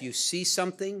 If you see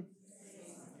something,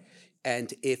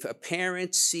 and if a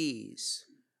parent sees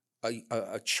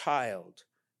a child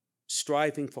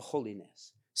striving for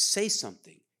holiness, say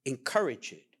something,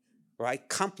 encourage it, right?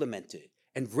 Compliment it,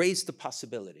 and raise the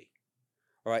possibility,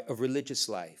 all right, of religious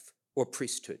life or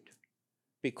priesthood.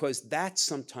 Because that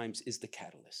sometimes is the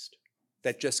catalyst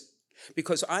that just.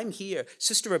 Because I'm here,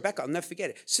 Sister Rebecca, I'll never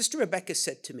forget it. Sister Rebecca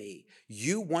said to me,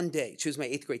 you one day, she was my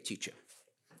 8th grade teacher,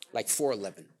 like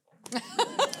 4'11",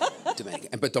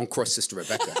 Dominican, but don't cross Sister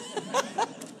Rebecca.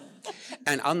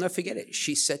 And I'll never forget it.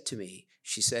 She said to me,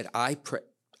 I pray,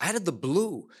 out of the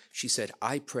blue, she said,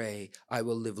 I pray I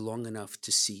will live long enough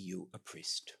to see you a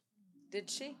priest. Did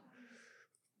she?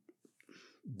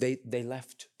 They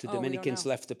left. The Oh, we don't Dominicans know.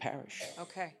 left the parish.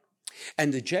 Okay.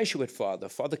 And the Jesuit father,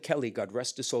 Father Kelly, God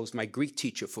rest his soul, was my Greek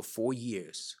teacher for 4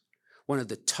 years. One of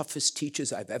the toughest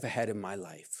teachers I've ever had in my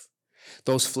life.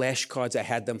 Those flashcards, I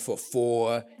had them for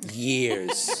 4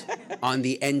 years on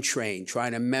the N train,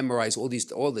 trying to memorize all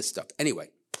this stuff. Anyway,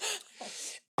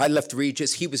 I left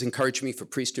Regis. He was encouraging me for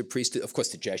priesthood. Of course,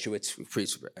 the Jesuits,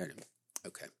 priesthood. Anyway,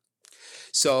 okay.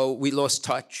 So we lost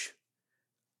touch.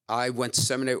 I went to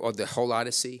seminary, or the whole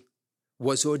Odyssey,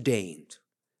 was ordained.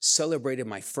 Celebrated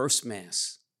my first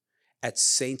Mass at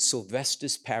St.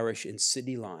 Sylvester's Parish in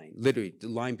City Line, literally the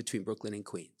line between Brooklyn and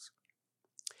Queens.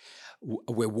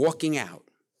 We're walking out,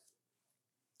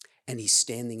 and he's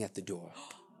standing at the door.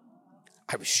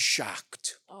 I was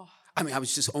shocked. Oh. I mean, I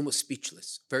was just almost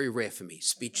speechless. Very rare for me,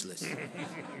 speechless.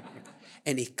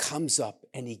 And he comes up,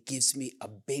 and he gives me a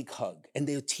big hug. And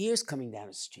there are tears coming down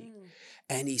his cheek.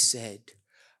 And he said,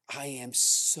 I am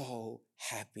so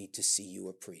happy to see you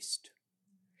a priest.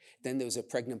 Then there was a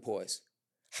pregnant pause.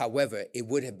 However, it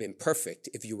would have been perfect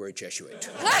if you were a Jesuit.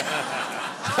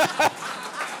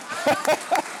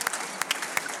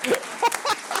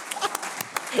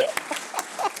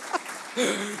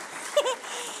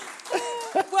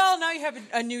 Well, now you have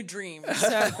a new dream.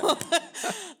 So,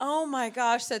 oh my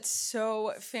gosh, that's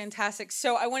so fantastic.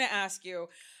 So I want to ask you,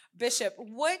 Bishop,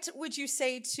 what would you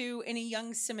say to any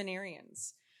young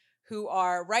seminarians who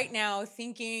are right now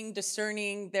thinking,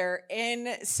 discerning, they're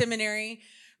in seminary,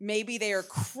 maybe they are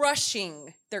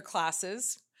crushing their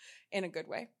classes in a good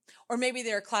way, or maybe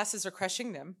their classes are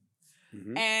crushing them.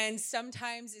 Mm-hmm. And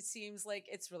sometimes it seems like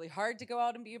it's really hard to go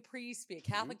out and be a priest, be a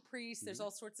Catholic priest. There's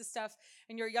all sorts of stuff.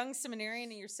 And you're a young seminarian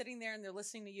and you're sitting there and they're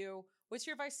listening to you. What's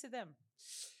your advice to them?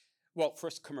 Well,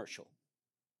 first, commercial.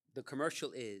 The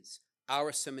commercial is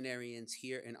our seminarians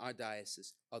here in our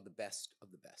diocese are the best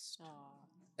of the best. Aw,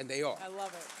 And they are. I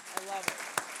love it. I love it.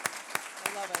 I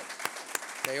I love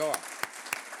it. They are.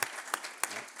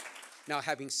 Now,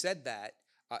 having said that,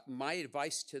 my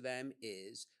advice to them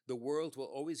is the world will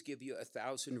always give you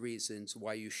 1,000 reasons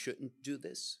why you shouldn't do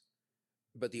this,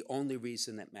 but the only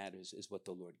reason that matters is what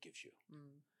the Lord gives you.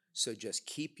 So just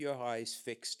keep your eyes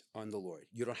fixed on the Lord.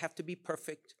 You don't have to be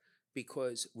perfect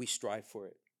because we strive for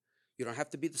it. You don't have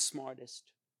to be the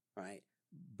smartest, right?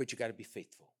 But you got to be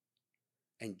faithful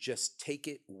and just take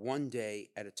it one day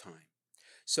at a time.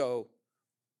 So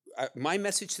my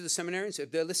message to the seminarians,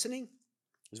 if they're listening,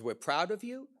 is we're proud of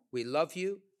you, we love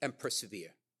you, and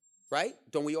persevere, right?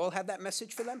 Don't we all have that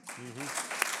message for them?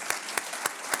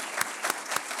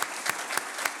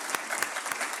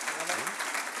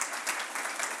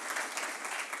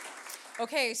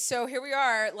 Okay, so here we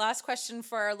are. Last question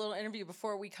for our little interview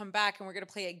before we come back, and we're going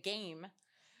to play a game.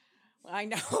 I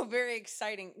know, very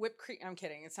exciting. Whipped cream. I'm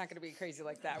kidding. It's not going to be crazy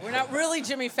like that. We're not really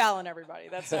Jimmy Fallon, everybody.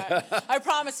 That's not. I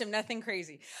promise him, nothing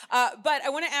crazy. But I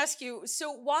want to ask you.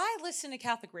 So, why listen to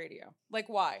Catholic radio? Like,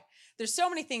 why? There's so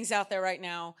many things out there right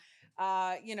now.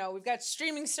 We've got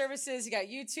streaming services. You got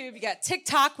YouTube. You got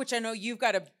TikTok, which I know you've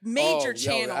got a major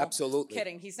channel. Absolutely.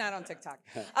 Kidding. He's not on TikTok.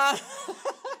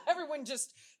 Everyone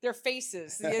just their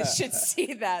faces. You should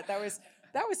see that. That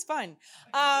was fun.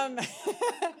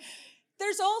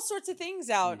 There's all sorts of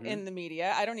things out in the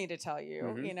media. I don't need to tell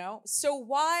you, you know. So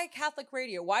why Catholic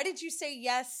radio? Why did you say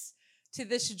yes to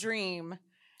this dream?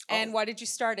 And why did you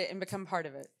start it and become part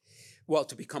of it? Well,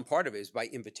 to become part of it is by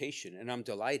invitation, and I'm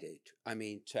delighted. I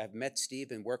mean, to have met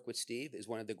Steve and work with Steve is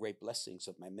one of the great blessings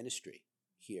of my ministry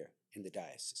here in the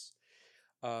diocese.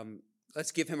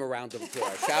 Let's give him a round of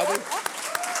applause, shall we?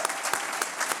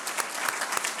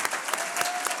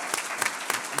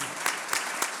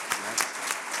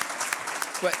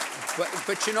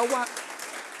 But you know what?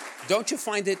 Don't you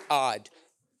find it odd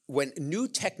when new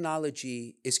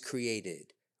technology is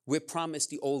created, we're promised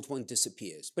the old one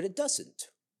disappears, but it doesn't,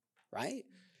 right?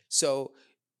 So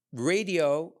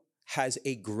radio has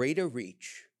a greater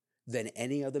reach than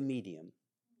any other medium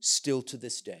still to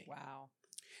this day. Wow.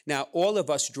 Now, all of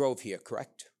us drove here,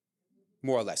 correct?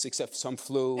 More or less, except some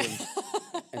flew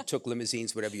and took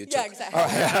limousines, whatever you took. Yeah, exactly. All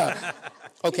right.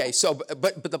 Okay, so,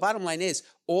 but the bottom line is,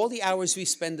 all the hours we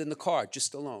spend in the car,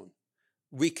 just alone,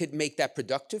 we could make that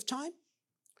productive time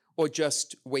or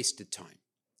just wasted time.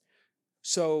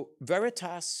 So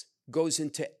Veritas goes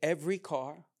into every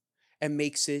car and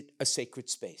makes it a sacred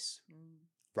space,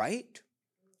 right?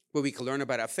 Where we can learn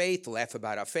about our faith, laugh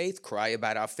about our faith, cry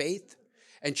about our faith,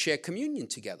 and share communion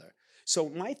together. So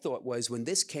my thought was when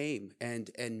this came and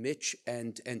Mitch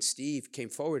and Steve came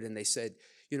forward and they said,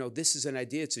 you know, this is an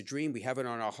idea, it's a dream, we have it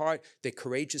on our heart, they're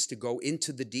courageous to go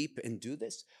into the deep and do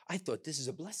this. I thought this is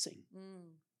a blessing.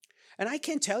 And I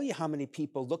can't tell you how many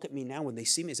people look at me now when they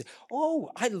see me and say, oh,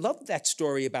 I love that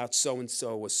story about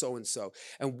so-and-so or so-and-so.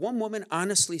 And one woman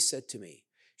honestly said to me,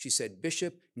 she said,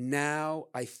 Bishop, now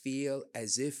I feel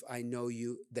as if I know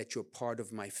you, that you're part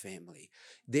of my family.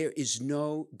 There is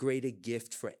no greater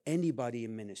gift for anybody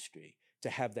in ministry to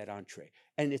have that entree.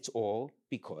 And it's all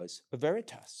because of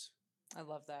Veritas. I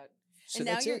love that. So and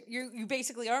now that's you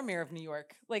basically are mayor of New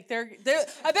York. Like they're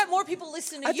I bet more people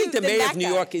listen to I you think the than mayor that of New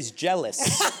guy. York is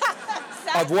jealous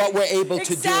of what we're able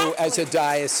to do as a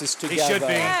diocese He together. should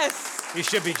be. Yes. He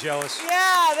should be jealous.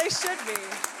 Yeah, they should be.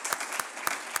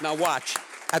 Now watch.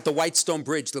 At the Whitestone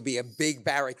Bridge, there'll be a big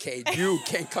barricade. You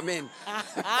can't come in.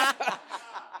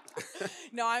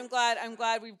 No, I'm glad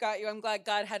we've got you. I'm glad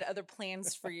God had other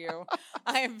plans for you.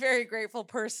 I am very grateful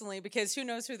personally because who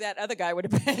knows who that other guy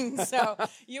would have been. So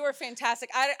you are fantastic.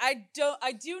 I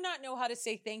do not know how to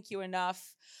say thank you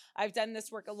enough. I've done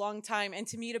this work a long time, and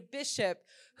to meet a bishop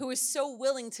who is so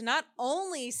willing to not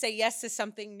only say yes to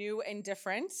something new and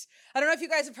different. I don't know if you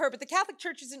guys have heard, but the Catholic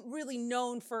Church isn't really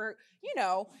known for,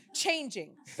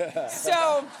 changing.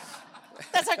 So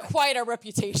that's not quite our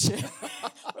reputation.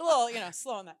 We're a little,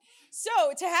 slow on that. So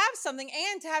to have something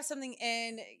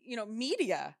in,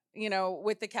 media,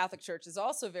 with the Catholic Church is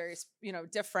also very,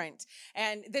 different.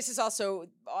 And this is also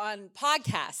on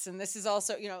podcasts. And this is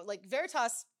also, like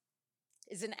Veritas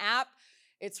is an app.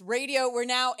 It's radio. We're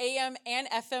now AM and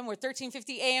FM. We're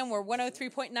 1350 AM. We're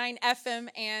 103.9 FM.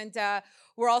 And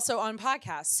we're also on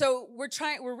podcasts. So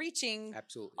we're reaching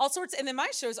Absolutely all sorts. And then my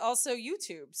show is also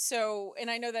YouTube. So,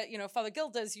 and I know that, Father Gil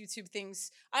does YouTube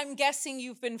things. I'm guessing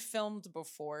you've been filmed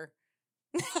before.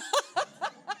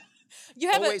 You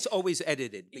have always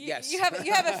edited, but yes. You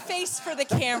have a face for the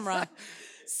camera.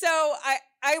 So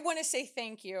I want to say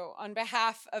thank you on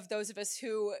behalf of those of us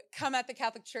who come at the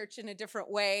Catholic Church in a different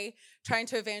way, trying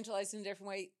to evangelize in a different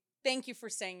way. Thank you for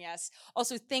saying yes.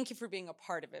 Also, thank you for being a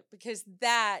part of it because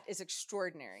that is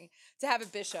extraordinary to have a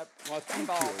bishop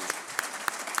involved.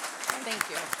 Thank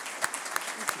you.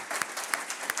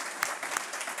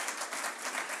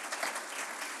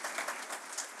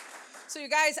 So, you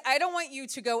guys, I don't want you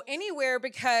to go anywhere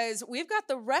because we've got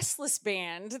the Restless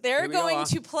Band. They're going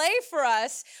to play for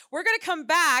us. We're going to come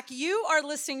back. You are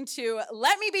listening to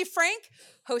Let Me Be Frank,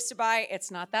 hosted by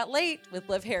It's Not That Late with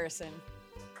Liv Harrison.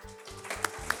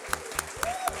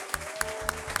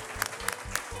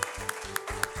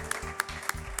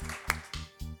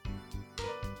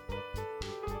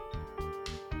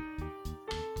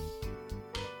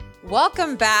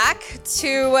 Welcome back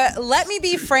to Let Me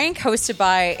Be Frank, hosted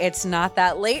by It's Not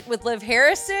That Late with Liv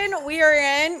Harrison. We are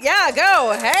in,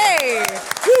 go, hey.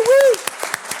 Woo-woo.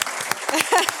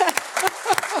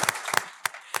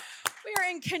 We are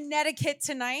in Connecticut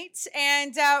tonight,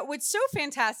 and what's so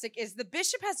fantastic is the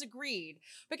bishop has agreed,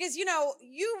 because, you know,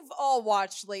 you've all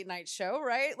watched late night show,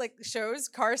 right? Like shows,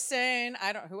 Carson,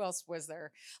 who else was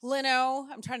there? Leno,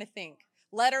 I'm trying to think.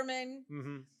 Letterman.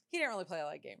 Mm-hmm. He didn't really play a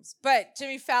lot of games, but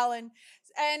Jimmy Fallon.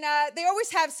 And they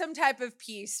always have some type of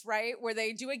piece, right, where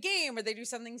they do a game or they do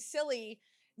something silly,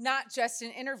 not just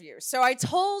an interview. So I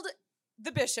told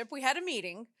the bishop, we had a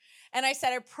meeting, and I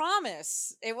said, I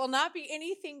promise it will not be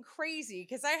anything crazy,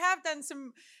 because I have done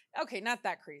some, not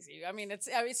that crazy. I mean, it's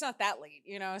not that late,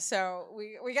 you know, so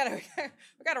we gotta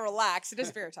we gotta relax. It is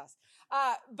Veritas.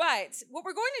 But what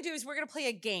we're going to do is we're going to play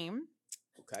a game.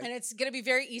 Okay. And it's going to be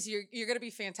very easy. You're going to be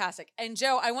fantastic. And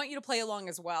Joe, I want you to play along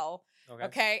as well.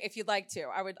 Okay, if you'd like to.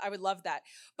 I would love that.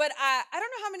 But I don't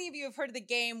know how many of you have heard of the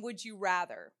game Would You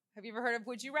Rather? Have you ever heard of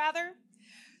Would You Rather?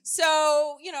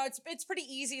 So, you know, it's pretty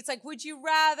easy. It's like, would you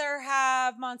rather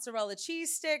have mozzarella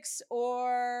cheese sticks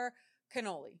or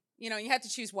cannoli? You know, you have to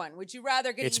choose one. Would you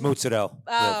rather get It's mozzarella.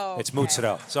 Oh, it's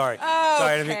mozzarella. Sorry. Oh,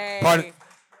 Sorry. okay. Pardon.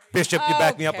 Bishop, you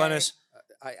back me up on this?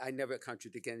 I never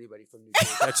contradict anybody from New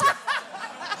Jersey. That's right.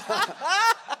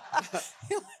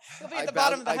 You'll be at the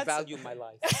bottom of the I value my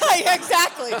life. Yeah,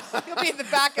 exactly. You'll be in the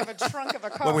back of a trunk of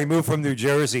a car. When we moved from New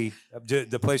Jersey,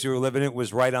 the place we were living in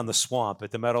was right on the swamp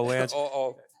at the Meadowlands.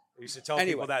 I used to tell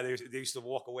people that. They used to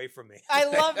walk away from me. I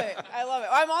love it.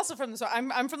 I'm also from the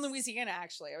swamp. I'm from Louisiana,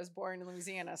 actually. I was born in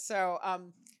Louisiana. So,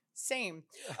 same.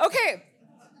 Okay.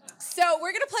 So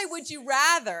we're going to play Would You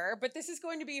Rather, but this is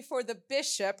going to be for the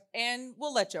bishop, and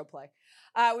we'll let Joe play.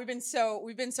 We've been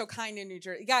so kind in New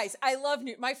Jersey. Guys, I love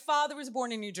my father was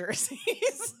born in New Jersey.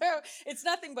 So it's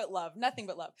nothing but love.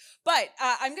 But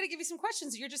I'm going to give you some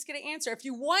questions. You're just going to answer. If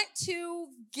you want to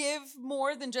give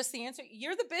more than just the answer,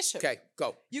 you're the bishop. Okay,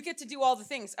 go. You get to do all the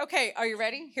things. Okay, are you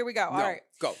ready? Here we go. No, all right.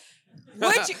 Go.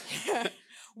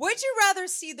 Would you rather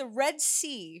see the Red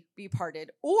Sea be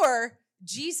parted or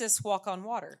Jesus walk on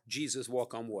water? Jesus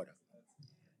walk on water.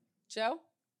 Joe?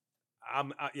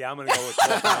 I'm going to go with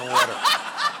walking on water.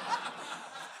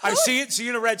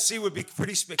 Seeing a Red Sea would be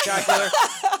pretty spectacular.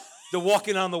 The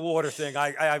walking on the water thing,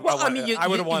 I would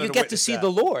have wanted to you get to see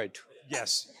the Lord.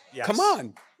 Yes. Come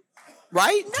on.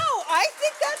 Right? No, I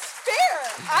think that's fair.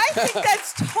 I think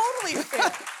that's totally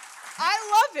fair.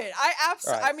 I love it.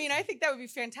 I think that would be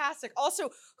fantastic. Also,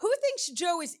 who thinks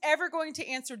Joe is ever going to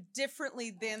answer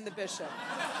differently than the bishop?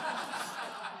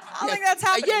 I don't think that's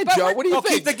happening. Yeah, Joe, what do you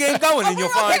think? Keep the game going and you'll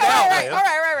find out.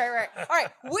 All right.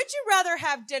 Would you rather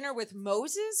have dinner with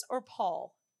Moses or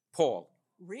Paul? Paul.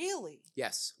 Really?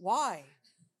 Yes. Why?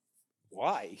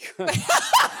 Why?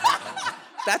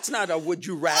 That's not a would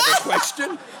you rather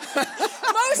question.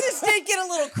 Moses did get a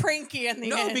little cranky in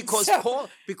the end. No, because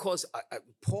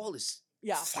Paul is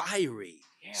fiery,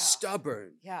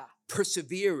 stubborn,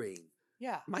 persevering.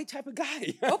 Yeah. My type of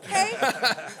guy. Okay.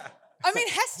 I mean,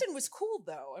 Heston was cool,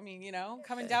 though. I mean, you know,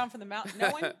 coming down from the mountain. No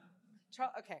one?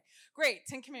 Okay. Great.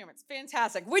 10 Commandments.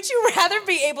 Fantastic. Would you rather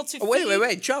be able to feed...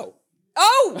 Wait, Joe.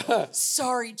 Oh!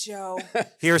 Sorry, Joe.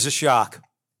 Here's a shock.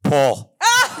 Paul.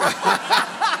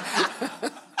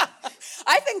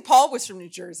 I think Paul was from New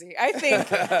Jersey. I think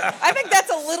that's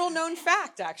a little known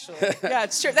fact, actually. Yeah,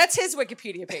 it's true. That's his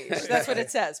Wikipedia page. That's what it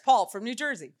says. Paul from New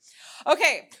Jersey.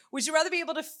 Okay. Would you rather be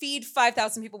able to feed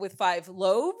 5,000 people with 5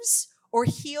 loaves or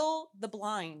heal the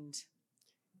blind?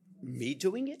 Me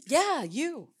doing it? Yeah,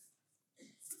 you.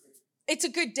 It's a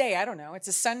good day. I don't know. It's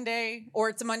a Sunday or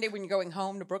it's a Monday when you're going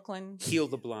home to Brooklyn. Heal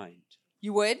the blind.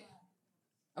 You would?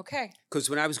 Okay. Because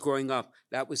when I was growing up,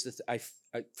 that was I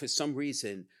for some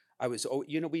reason, I was,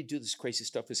 we do this crazy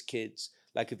stuff as kids.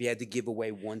 Like if you had to give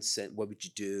away 1 cent, what would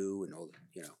you do? And all,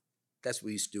 that's what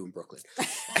we used to do in Brooklyn.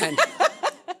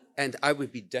 And I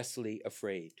would be deathly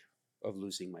afraid of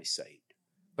losing my sight.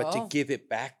 But to give it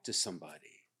back to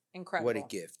somebody. Incredible. What a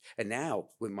gift. And now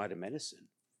with modern medicine,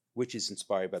 which is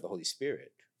inspired by the Holy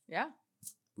Spirit, Yeah.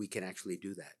 we can actually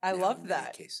do that. I now love in many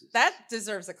that. cases. That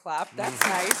deserves a clap. That's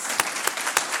nice.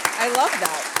 I love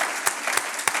that.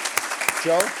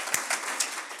 Joe?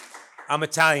 I'm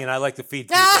Italian. I like to feed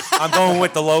people. I'm going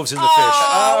with the loaves and the fish.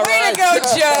 Oh, way right. to go,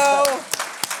 Joe.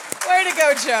 Way to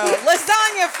go, Joe.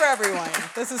 Lasagna for everyone.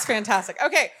 This is fantastic.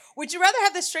 Okay, would you rather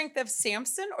have the strength of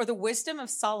Samson or the wisdom of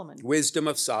Solomon? Wisdom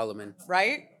of Solomon.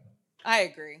 Right? I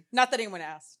agree. Not that anyone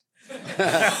asked.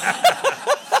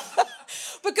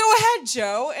 But go ahead,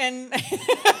 Joe. And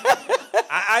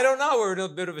I don't know. We're in a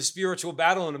bit of a spiritual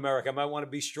battle in America. I might want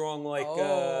to be strong like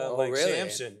really?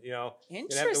 Samson. You know, gonna have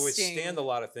to Interesting. withstand a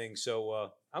lot of things. So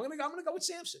I'm gonna go with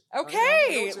Samson. I'm gonna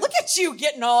okay, go with look at you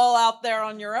getting all out there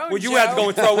on your own. Well, you Joe. had to go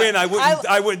and throw in.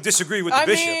 I wouldn't disagree with the I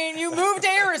bishop. mean, you moved to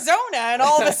Arizona, and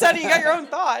all of a sudden you got your own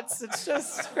thoughts. It's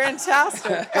just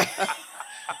fantastic.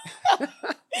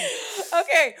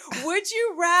 Okay, would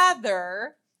you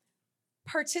rather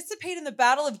participate in the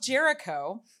Battle of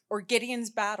Jericho or Gideon's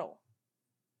battle?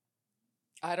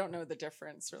 I don't know the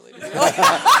difference, really.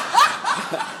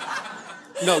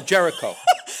 No, Jericho.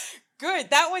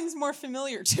 Good. That one's more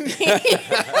familiar to me.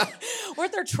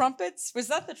 Weren't there trumpets? Was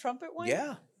that the trumpet one?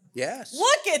 Yeah. Yes.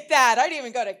 Look at that. I didn't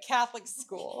even go to Catholic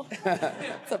school.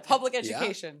 It's a public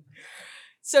education.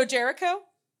 So Jericho?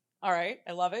 All right.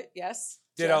 I love it. Yes.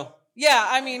 Ditto. Yeah,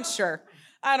 I mean, sure.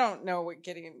 I don't know what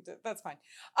Gideon did. That's fine.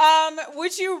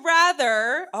 Would you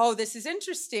rather, this is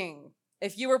interesting.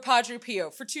 If you were Padre Pio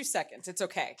for 2 seconds, it's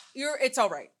okay. It's all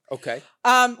right. Okay.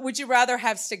 Would you rather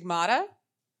have stigmata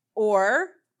or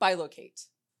bilocate?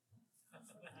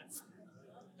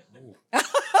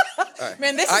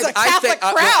 Man, this is a Catholic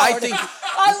crowd. I think.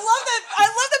 I love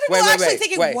that people are actually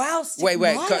thinking, wow, stigmata.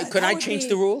 Wait. Could that I would change be-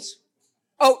 the rules?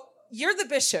 Oh, you're the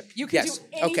bishop. You can Yes. do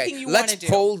anything Okay. you want Let's to do.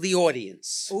 poll the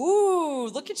audience. Ooh,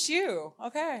 look at you.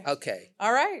 Okay. Okay.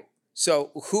 All right.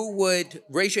 So who would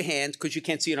raise your hand because you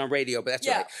can't see it on radio, but that's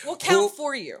all Yeah, right. we'll count Who-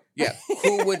 for you. Yeah.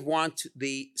 Who would want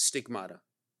the stigmata?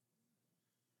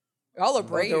 Y'all are Well,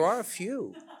 brave. there are a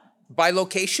few. By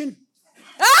location?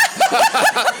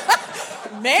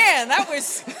 Man, that was.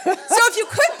 So if you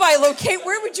could bilocate,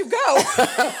 where would you go?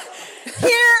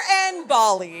 Here and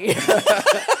Bali.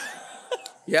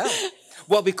 Yeah.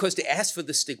 Well, because to ask for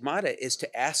the stigmata is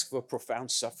to ask for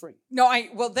profound suffering.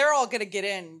 No, they're all going to get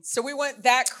in. So we want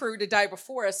that crew to die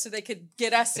before us so they could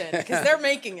get us in because they're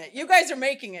making it. You guys are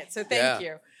making it, so thank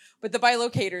you. But the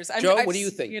bilocators. Joe, what do you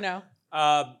think? You know.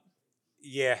 The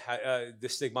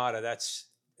stigmata.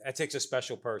 That takes a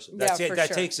special person. Yeah, for that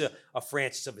sure. takes a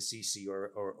Francis of Assisi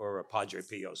or a Padre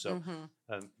Pio. So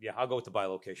I'll go with the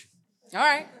bilocation. All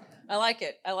right. I like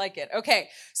it. Okay.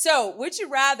 So would you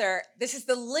rather, this is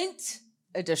the Lent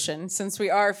edition, since we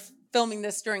are filming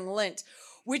this during Lent.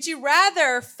 Would you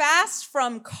rather fast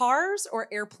from cars or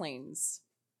airplanes?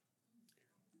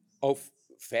 Oh,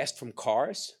 fast from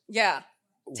cars? Yeah.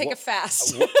 Take What- a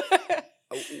fast.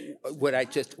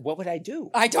 What would I do?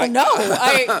 I don't know.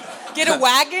 I get a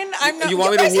wagon. I'm not. You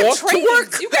want me to guys have walk to trains.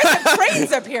 work? You guys have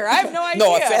trains up here. I have no idea.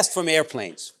 No, fast from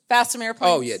airplanes. Fast from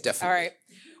airplanes? Oh, yeah, definitely. All right.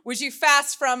 Would you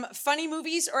fast from funny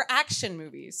movies or action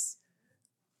movies?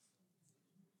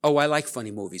 Oh, I like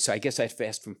funny movies, so I guess I'd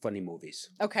fast from funny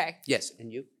movies. Okay. Yes,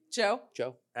 and you, Joe?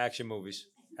 Joe? Action movies.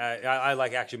 I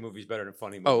like action movies better than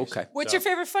funny movies. Oh, okay. What's So- your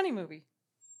favorite funny movie?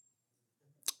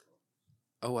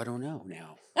 Oh, I don't know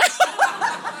now.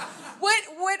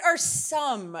 What are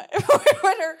some?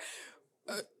 What are?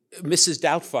 Mrs.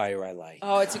 Doubtfire, I like.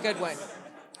 Oh, it's a good one.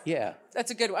 Yeah.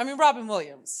 That's a good one. I mean, Robin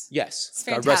Williams. Yes. It's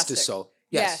God rest fantastic. his soul.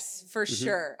 Yes. For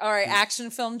sure. All right,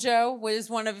 action film, Joe, was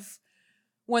one I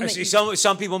that see, you,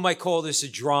 some people might call this a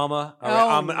drama. All right, Oh.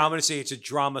 I'm going to say it's a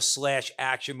drama /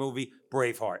 action movie.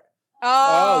 Braveheart.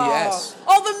 Oh, yes.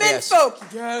 Oh, the men Yes. folk.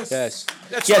 Yes. Yes.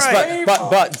 That's Yes, right.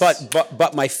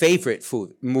 but my favorite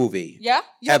movie. Yeah?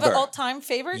 You have an Ever. all-time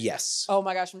favorite? Yes. Oh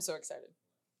my gosh, I'm so excited.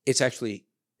 It's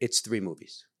 3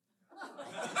 movies.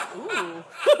 Ooh.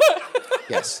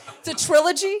 Yes. It's a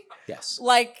trilogy, Yes.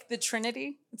 like the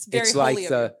Trinity. It's very It's holy like of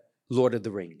the Lord of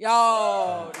the Rings. you.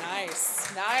 Oh,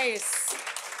 nice.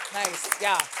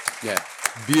 Yeah. Yeah.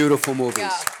 Beautiful movies.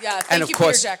 Yeah. Thank And of you,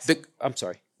 course, Peter Jackson. I'm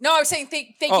sorry. No, I was saying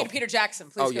thank you Oh. to Peter Jackson.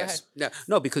 Please Oh go yes, ahead.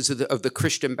 no, because of the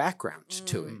Christian background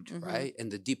to it, right, and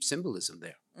the deep symbolism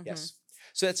there. Yes,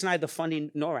 so that's neither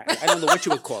funny nor I don't know what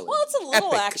you would call it. Well, it's a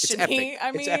little Epic. It's action-y. epic. I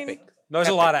It's mean- epic. There's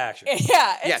a lot of action.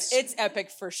 Yeah, Yes. it's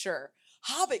epic for sure.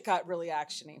 Hobbit got really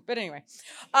actiony. But anyway.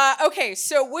 Okay,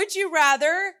 so would you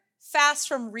rather fast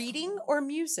from reading or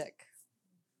music?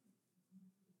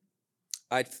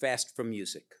 I'd fast from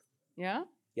music. Yeah?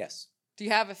 Yes, Do you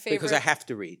have a favorite? because I have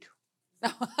to read.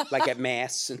 like at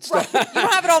mass and Right. stuff. You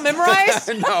don't have it all memorized?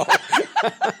 No.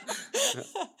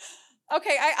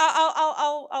 Okay,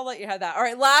 I'll let you have that. All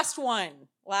right, last one.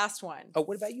 Last one. Oh,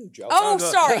 what about you, Joe? Oh, no.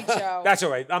 sorry, Joe. That's all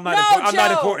right. I'm not. No, I'm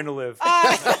not Joe. important to live.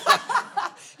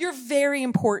 You're very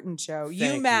important, Joe. Thank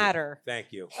You matter. Thank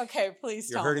you. Okay, please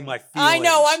You're tell hurting me. my I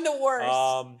know, feelings. I'm the worst.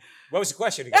 What was the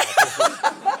question again?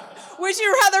 Would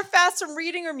you rather fast from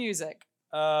reading or music?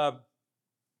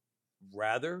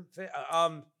 Rather,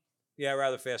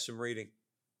 rather fast from reading.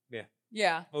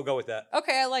 Yeah. We'll go with that.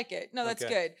 Okay, I like it. No, that's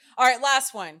Okay. good. All right,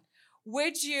 last one.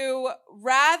 Would you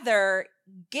rather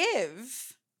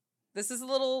give? This is a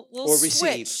little Or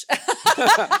receive. switch.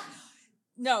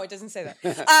 No, it doesn't say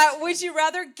that. Would you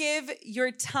rather give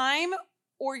your time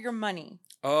or your money?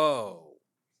 Oh.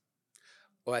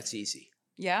 Well, that's easy.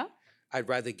 Yeah. I'd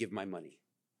rather give my money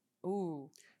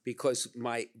Ooh. because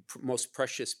my most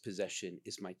precious possession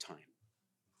is my time.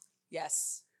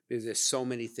 Yes. Because there's so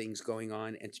many things going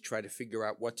on, and to try to figure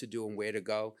out what to do and where to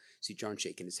go. See, John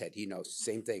shaking his head. He knows.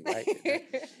 Same thing, right?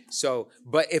 So,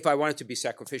 but if I wanted to be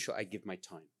sacrificial, I'd give my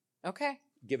time. Okay.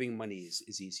 Giving money is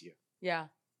easier. Yeah.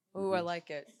 Ooh, I like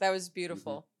it. That was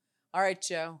beautiful. All right,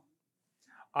 Joe.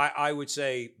 I would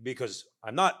say, because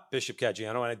I'm not Bishop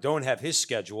Caggiano and I don't have his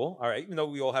schedule, all right, even though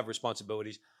we all have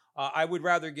responsibilities, I would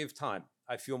rather give time.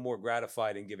 I feel more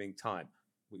gratified in giving time.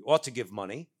 We ought to give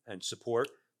money and support,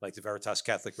 like the Veritas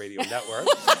Catholic Radio Network.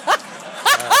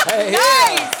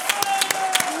 Nice!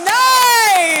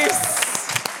 Nice!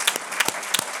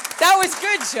 That was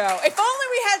good, Joe. If only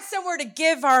we had somewhere to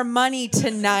give our money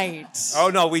tonight. Oh,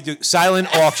 no, we do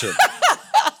silent auction.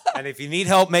 And if you need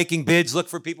help making bids, look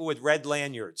for people with red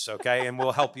lanyards, okay? And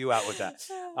we'll help you out with that.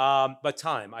 But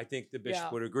time, I think the bishop Yeah.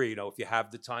 would agree. You know, if you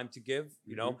have the time to give,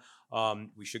 you know,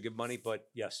 we should give money. But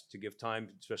yes, to give time,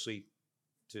 especially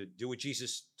to do what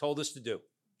Jesus told us to do.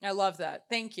 I love that.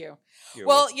 Thank you. You're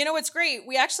Well, welcome. you know what's great?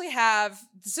 We actually have.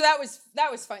 So that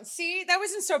was fun. See, that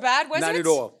wasn't so bad, was it? Not at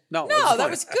all. No, No, that fun.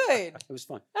 was good. It was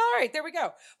fun. All right, there we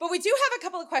go. But we do have a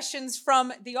couple of questions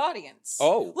from the audience.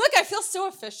 Oh. Look, I feel so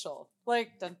official.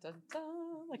 Like dun dun dun,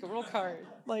 like a real card.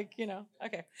 Like, you know.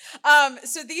 Okay.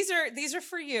 So these are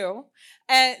for you.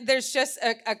 And there's just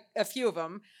a few of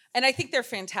them. And I think they're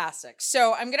fantastic.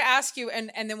 So I'm gonna ask you and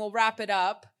then we'll wrap it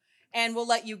up and we'll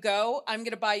let you go. I'm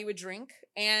gonna buy you a drink.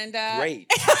 And Great.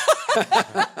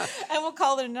 and we'll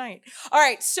call it a night. All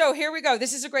right, so here we go.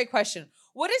 This is a great question.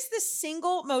 What is the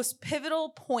single most pivotal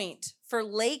point for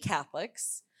lay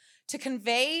Catholics to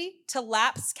convey to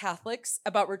lapsed Catholics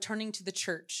about returning to the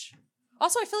church?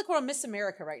 Also, I feel like we're on Miss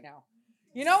America right now.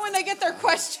 You know, when they get their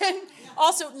question.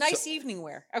 Also, nice evening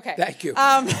wear. Okay. Thank you.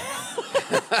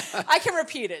 I can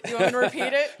repeat it. Do you want me to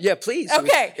repeat it? Yeah, please.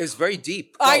 Okay. It was very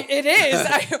deep. Go. It is.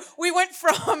 We went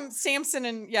from Samson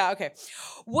and okay.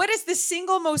 What is the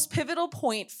single most pivotal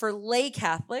point for lay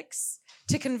Catholics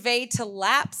to convey to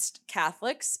lapsed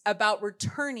Catholics about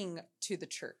returning to the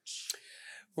church?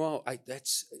 Well,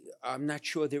 I'm not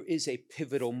sure there is a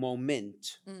pivotal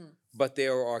moment, but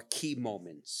there are key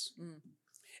moments.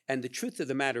 And the truth of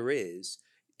the matter is,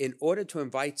 in order to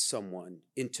invite someone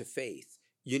into faith,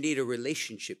 you need a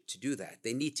relationship to do that.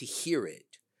 They need to hear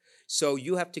it. So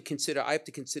I have to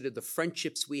consider the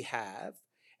friendships we have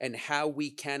and how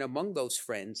we can, among those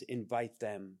friends, invite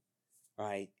them,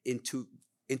 right, into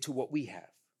what we have,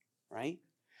 right?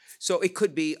 So it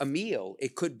could be a meal,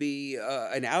 it could be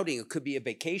an outing, it could be a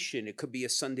vacation, it could be a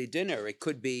Sunday dinner, it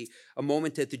could be a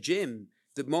moment at the gym.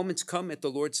 The moments come at the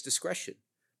Lord's discretion.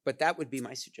 But that would be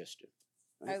my suggestion.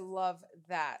 I love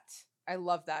that. I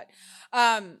love that.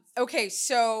 Okay,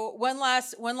 so one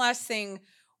last thing.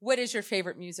 What is your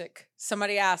favorite music?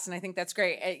 Somebody asked, and I think that's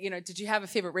great. Did you have a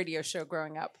favorite radio show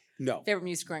growing up? No. Favorite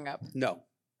music growing up? No.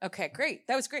 Okay, great.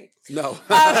 That was great. No.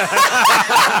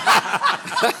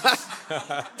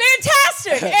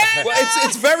 Fantastic. And, Well,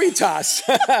 it's Veritas.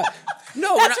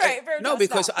 No, That's right, Veritas no,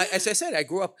 because now. as I said, I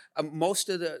grew up. Most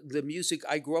of the music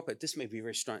I grew up with. This may be a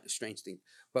very strange thing,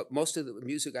 but most of the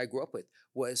music I grew up with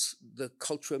was the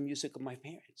cultural music of my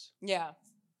parents. yeah.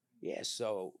 Yeah,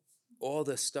 so all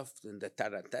the stuff and the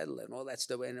tarantella and all that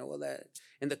stuff and all that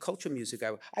and the cultural music.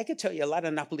 I could tell you a lot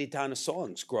of Napolitana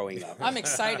songs growing up. I'm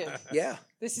excited. Yeah.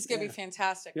 This is going to be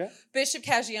fantastic. Yeah. Bishop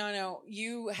Caggiano,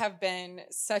 you have been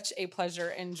such a pleasure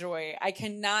and joy. I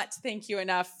cannot thank you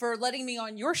enough for letting me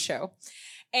on your show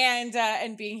and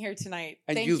being here tonight.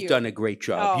 And Thank you've you. done a great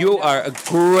job. Oh, You no. are a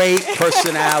great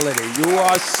personality. You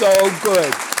are so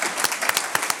good.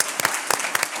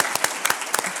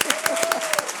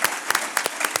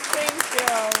 Thank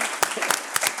you.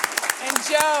 And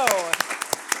Joe,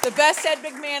 The best Ed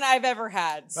McMahon I've ever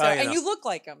had. So, Well, you and know, you look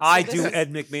like him. So I this do is-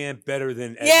 Ed McMahon better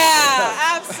than Ed McMahon.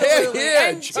 Yeah, absolutely. Yeah,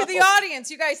 and to the Joe. audience,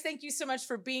 you guys, thank you so much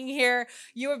for being here.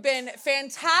 You have been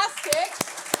fantastic.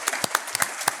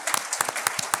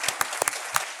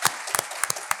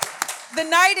 The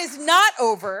night is not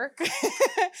over.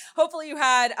 Hopefully you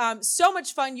had so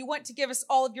much fun. You want to give us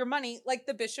all of your money, like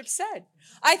the bishop said.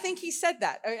 I think he said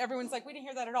that. Everyone's like, we didn't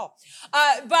hear that at all.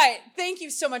 But thank you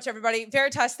so much, everybody.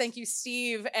 Veritas, thank you,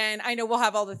 Steve. And I know we'll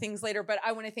have all the things later, but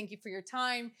I want to thank you for your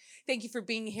time. Thank you for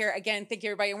being here. Again, thank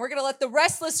you, everybody. And we're going to let the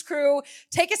Restless crew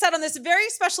take us out on this very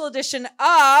special edition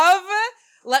of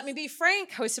Let Me Be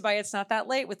Frank, hosted by It's Not That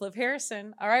Late with Liv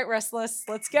Harrison. All right, Restless,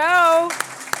 let's go.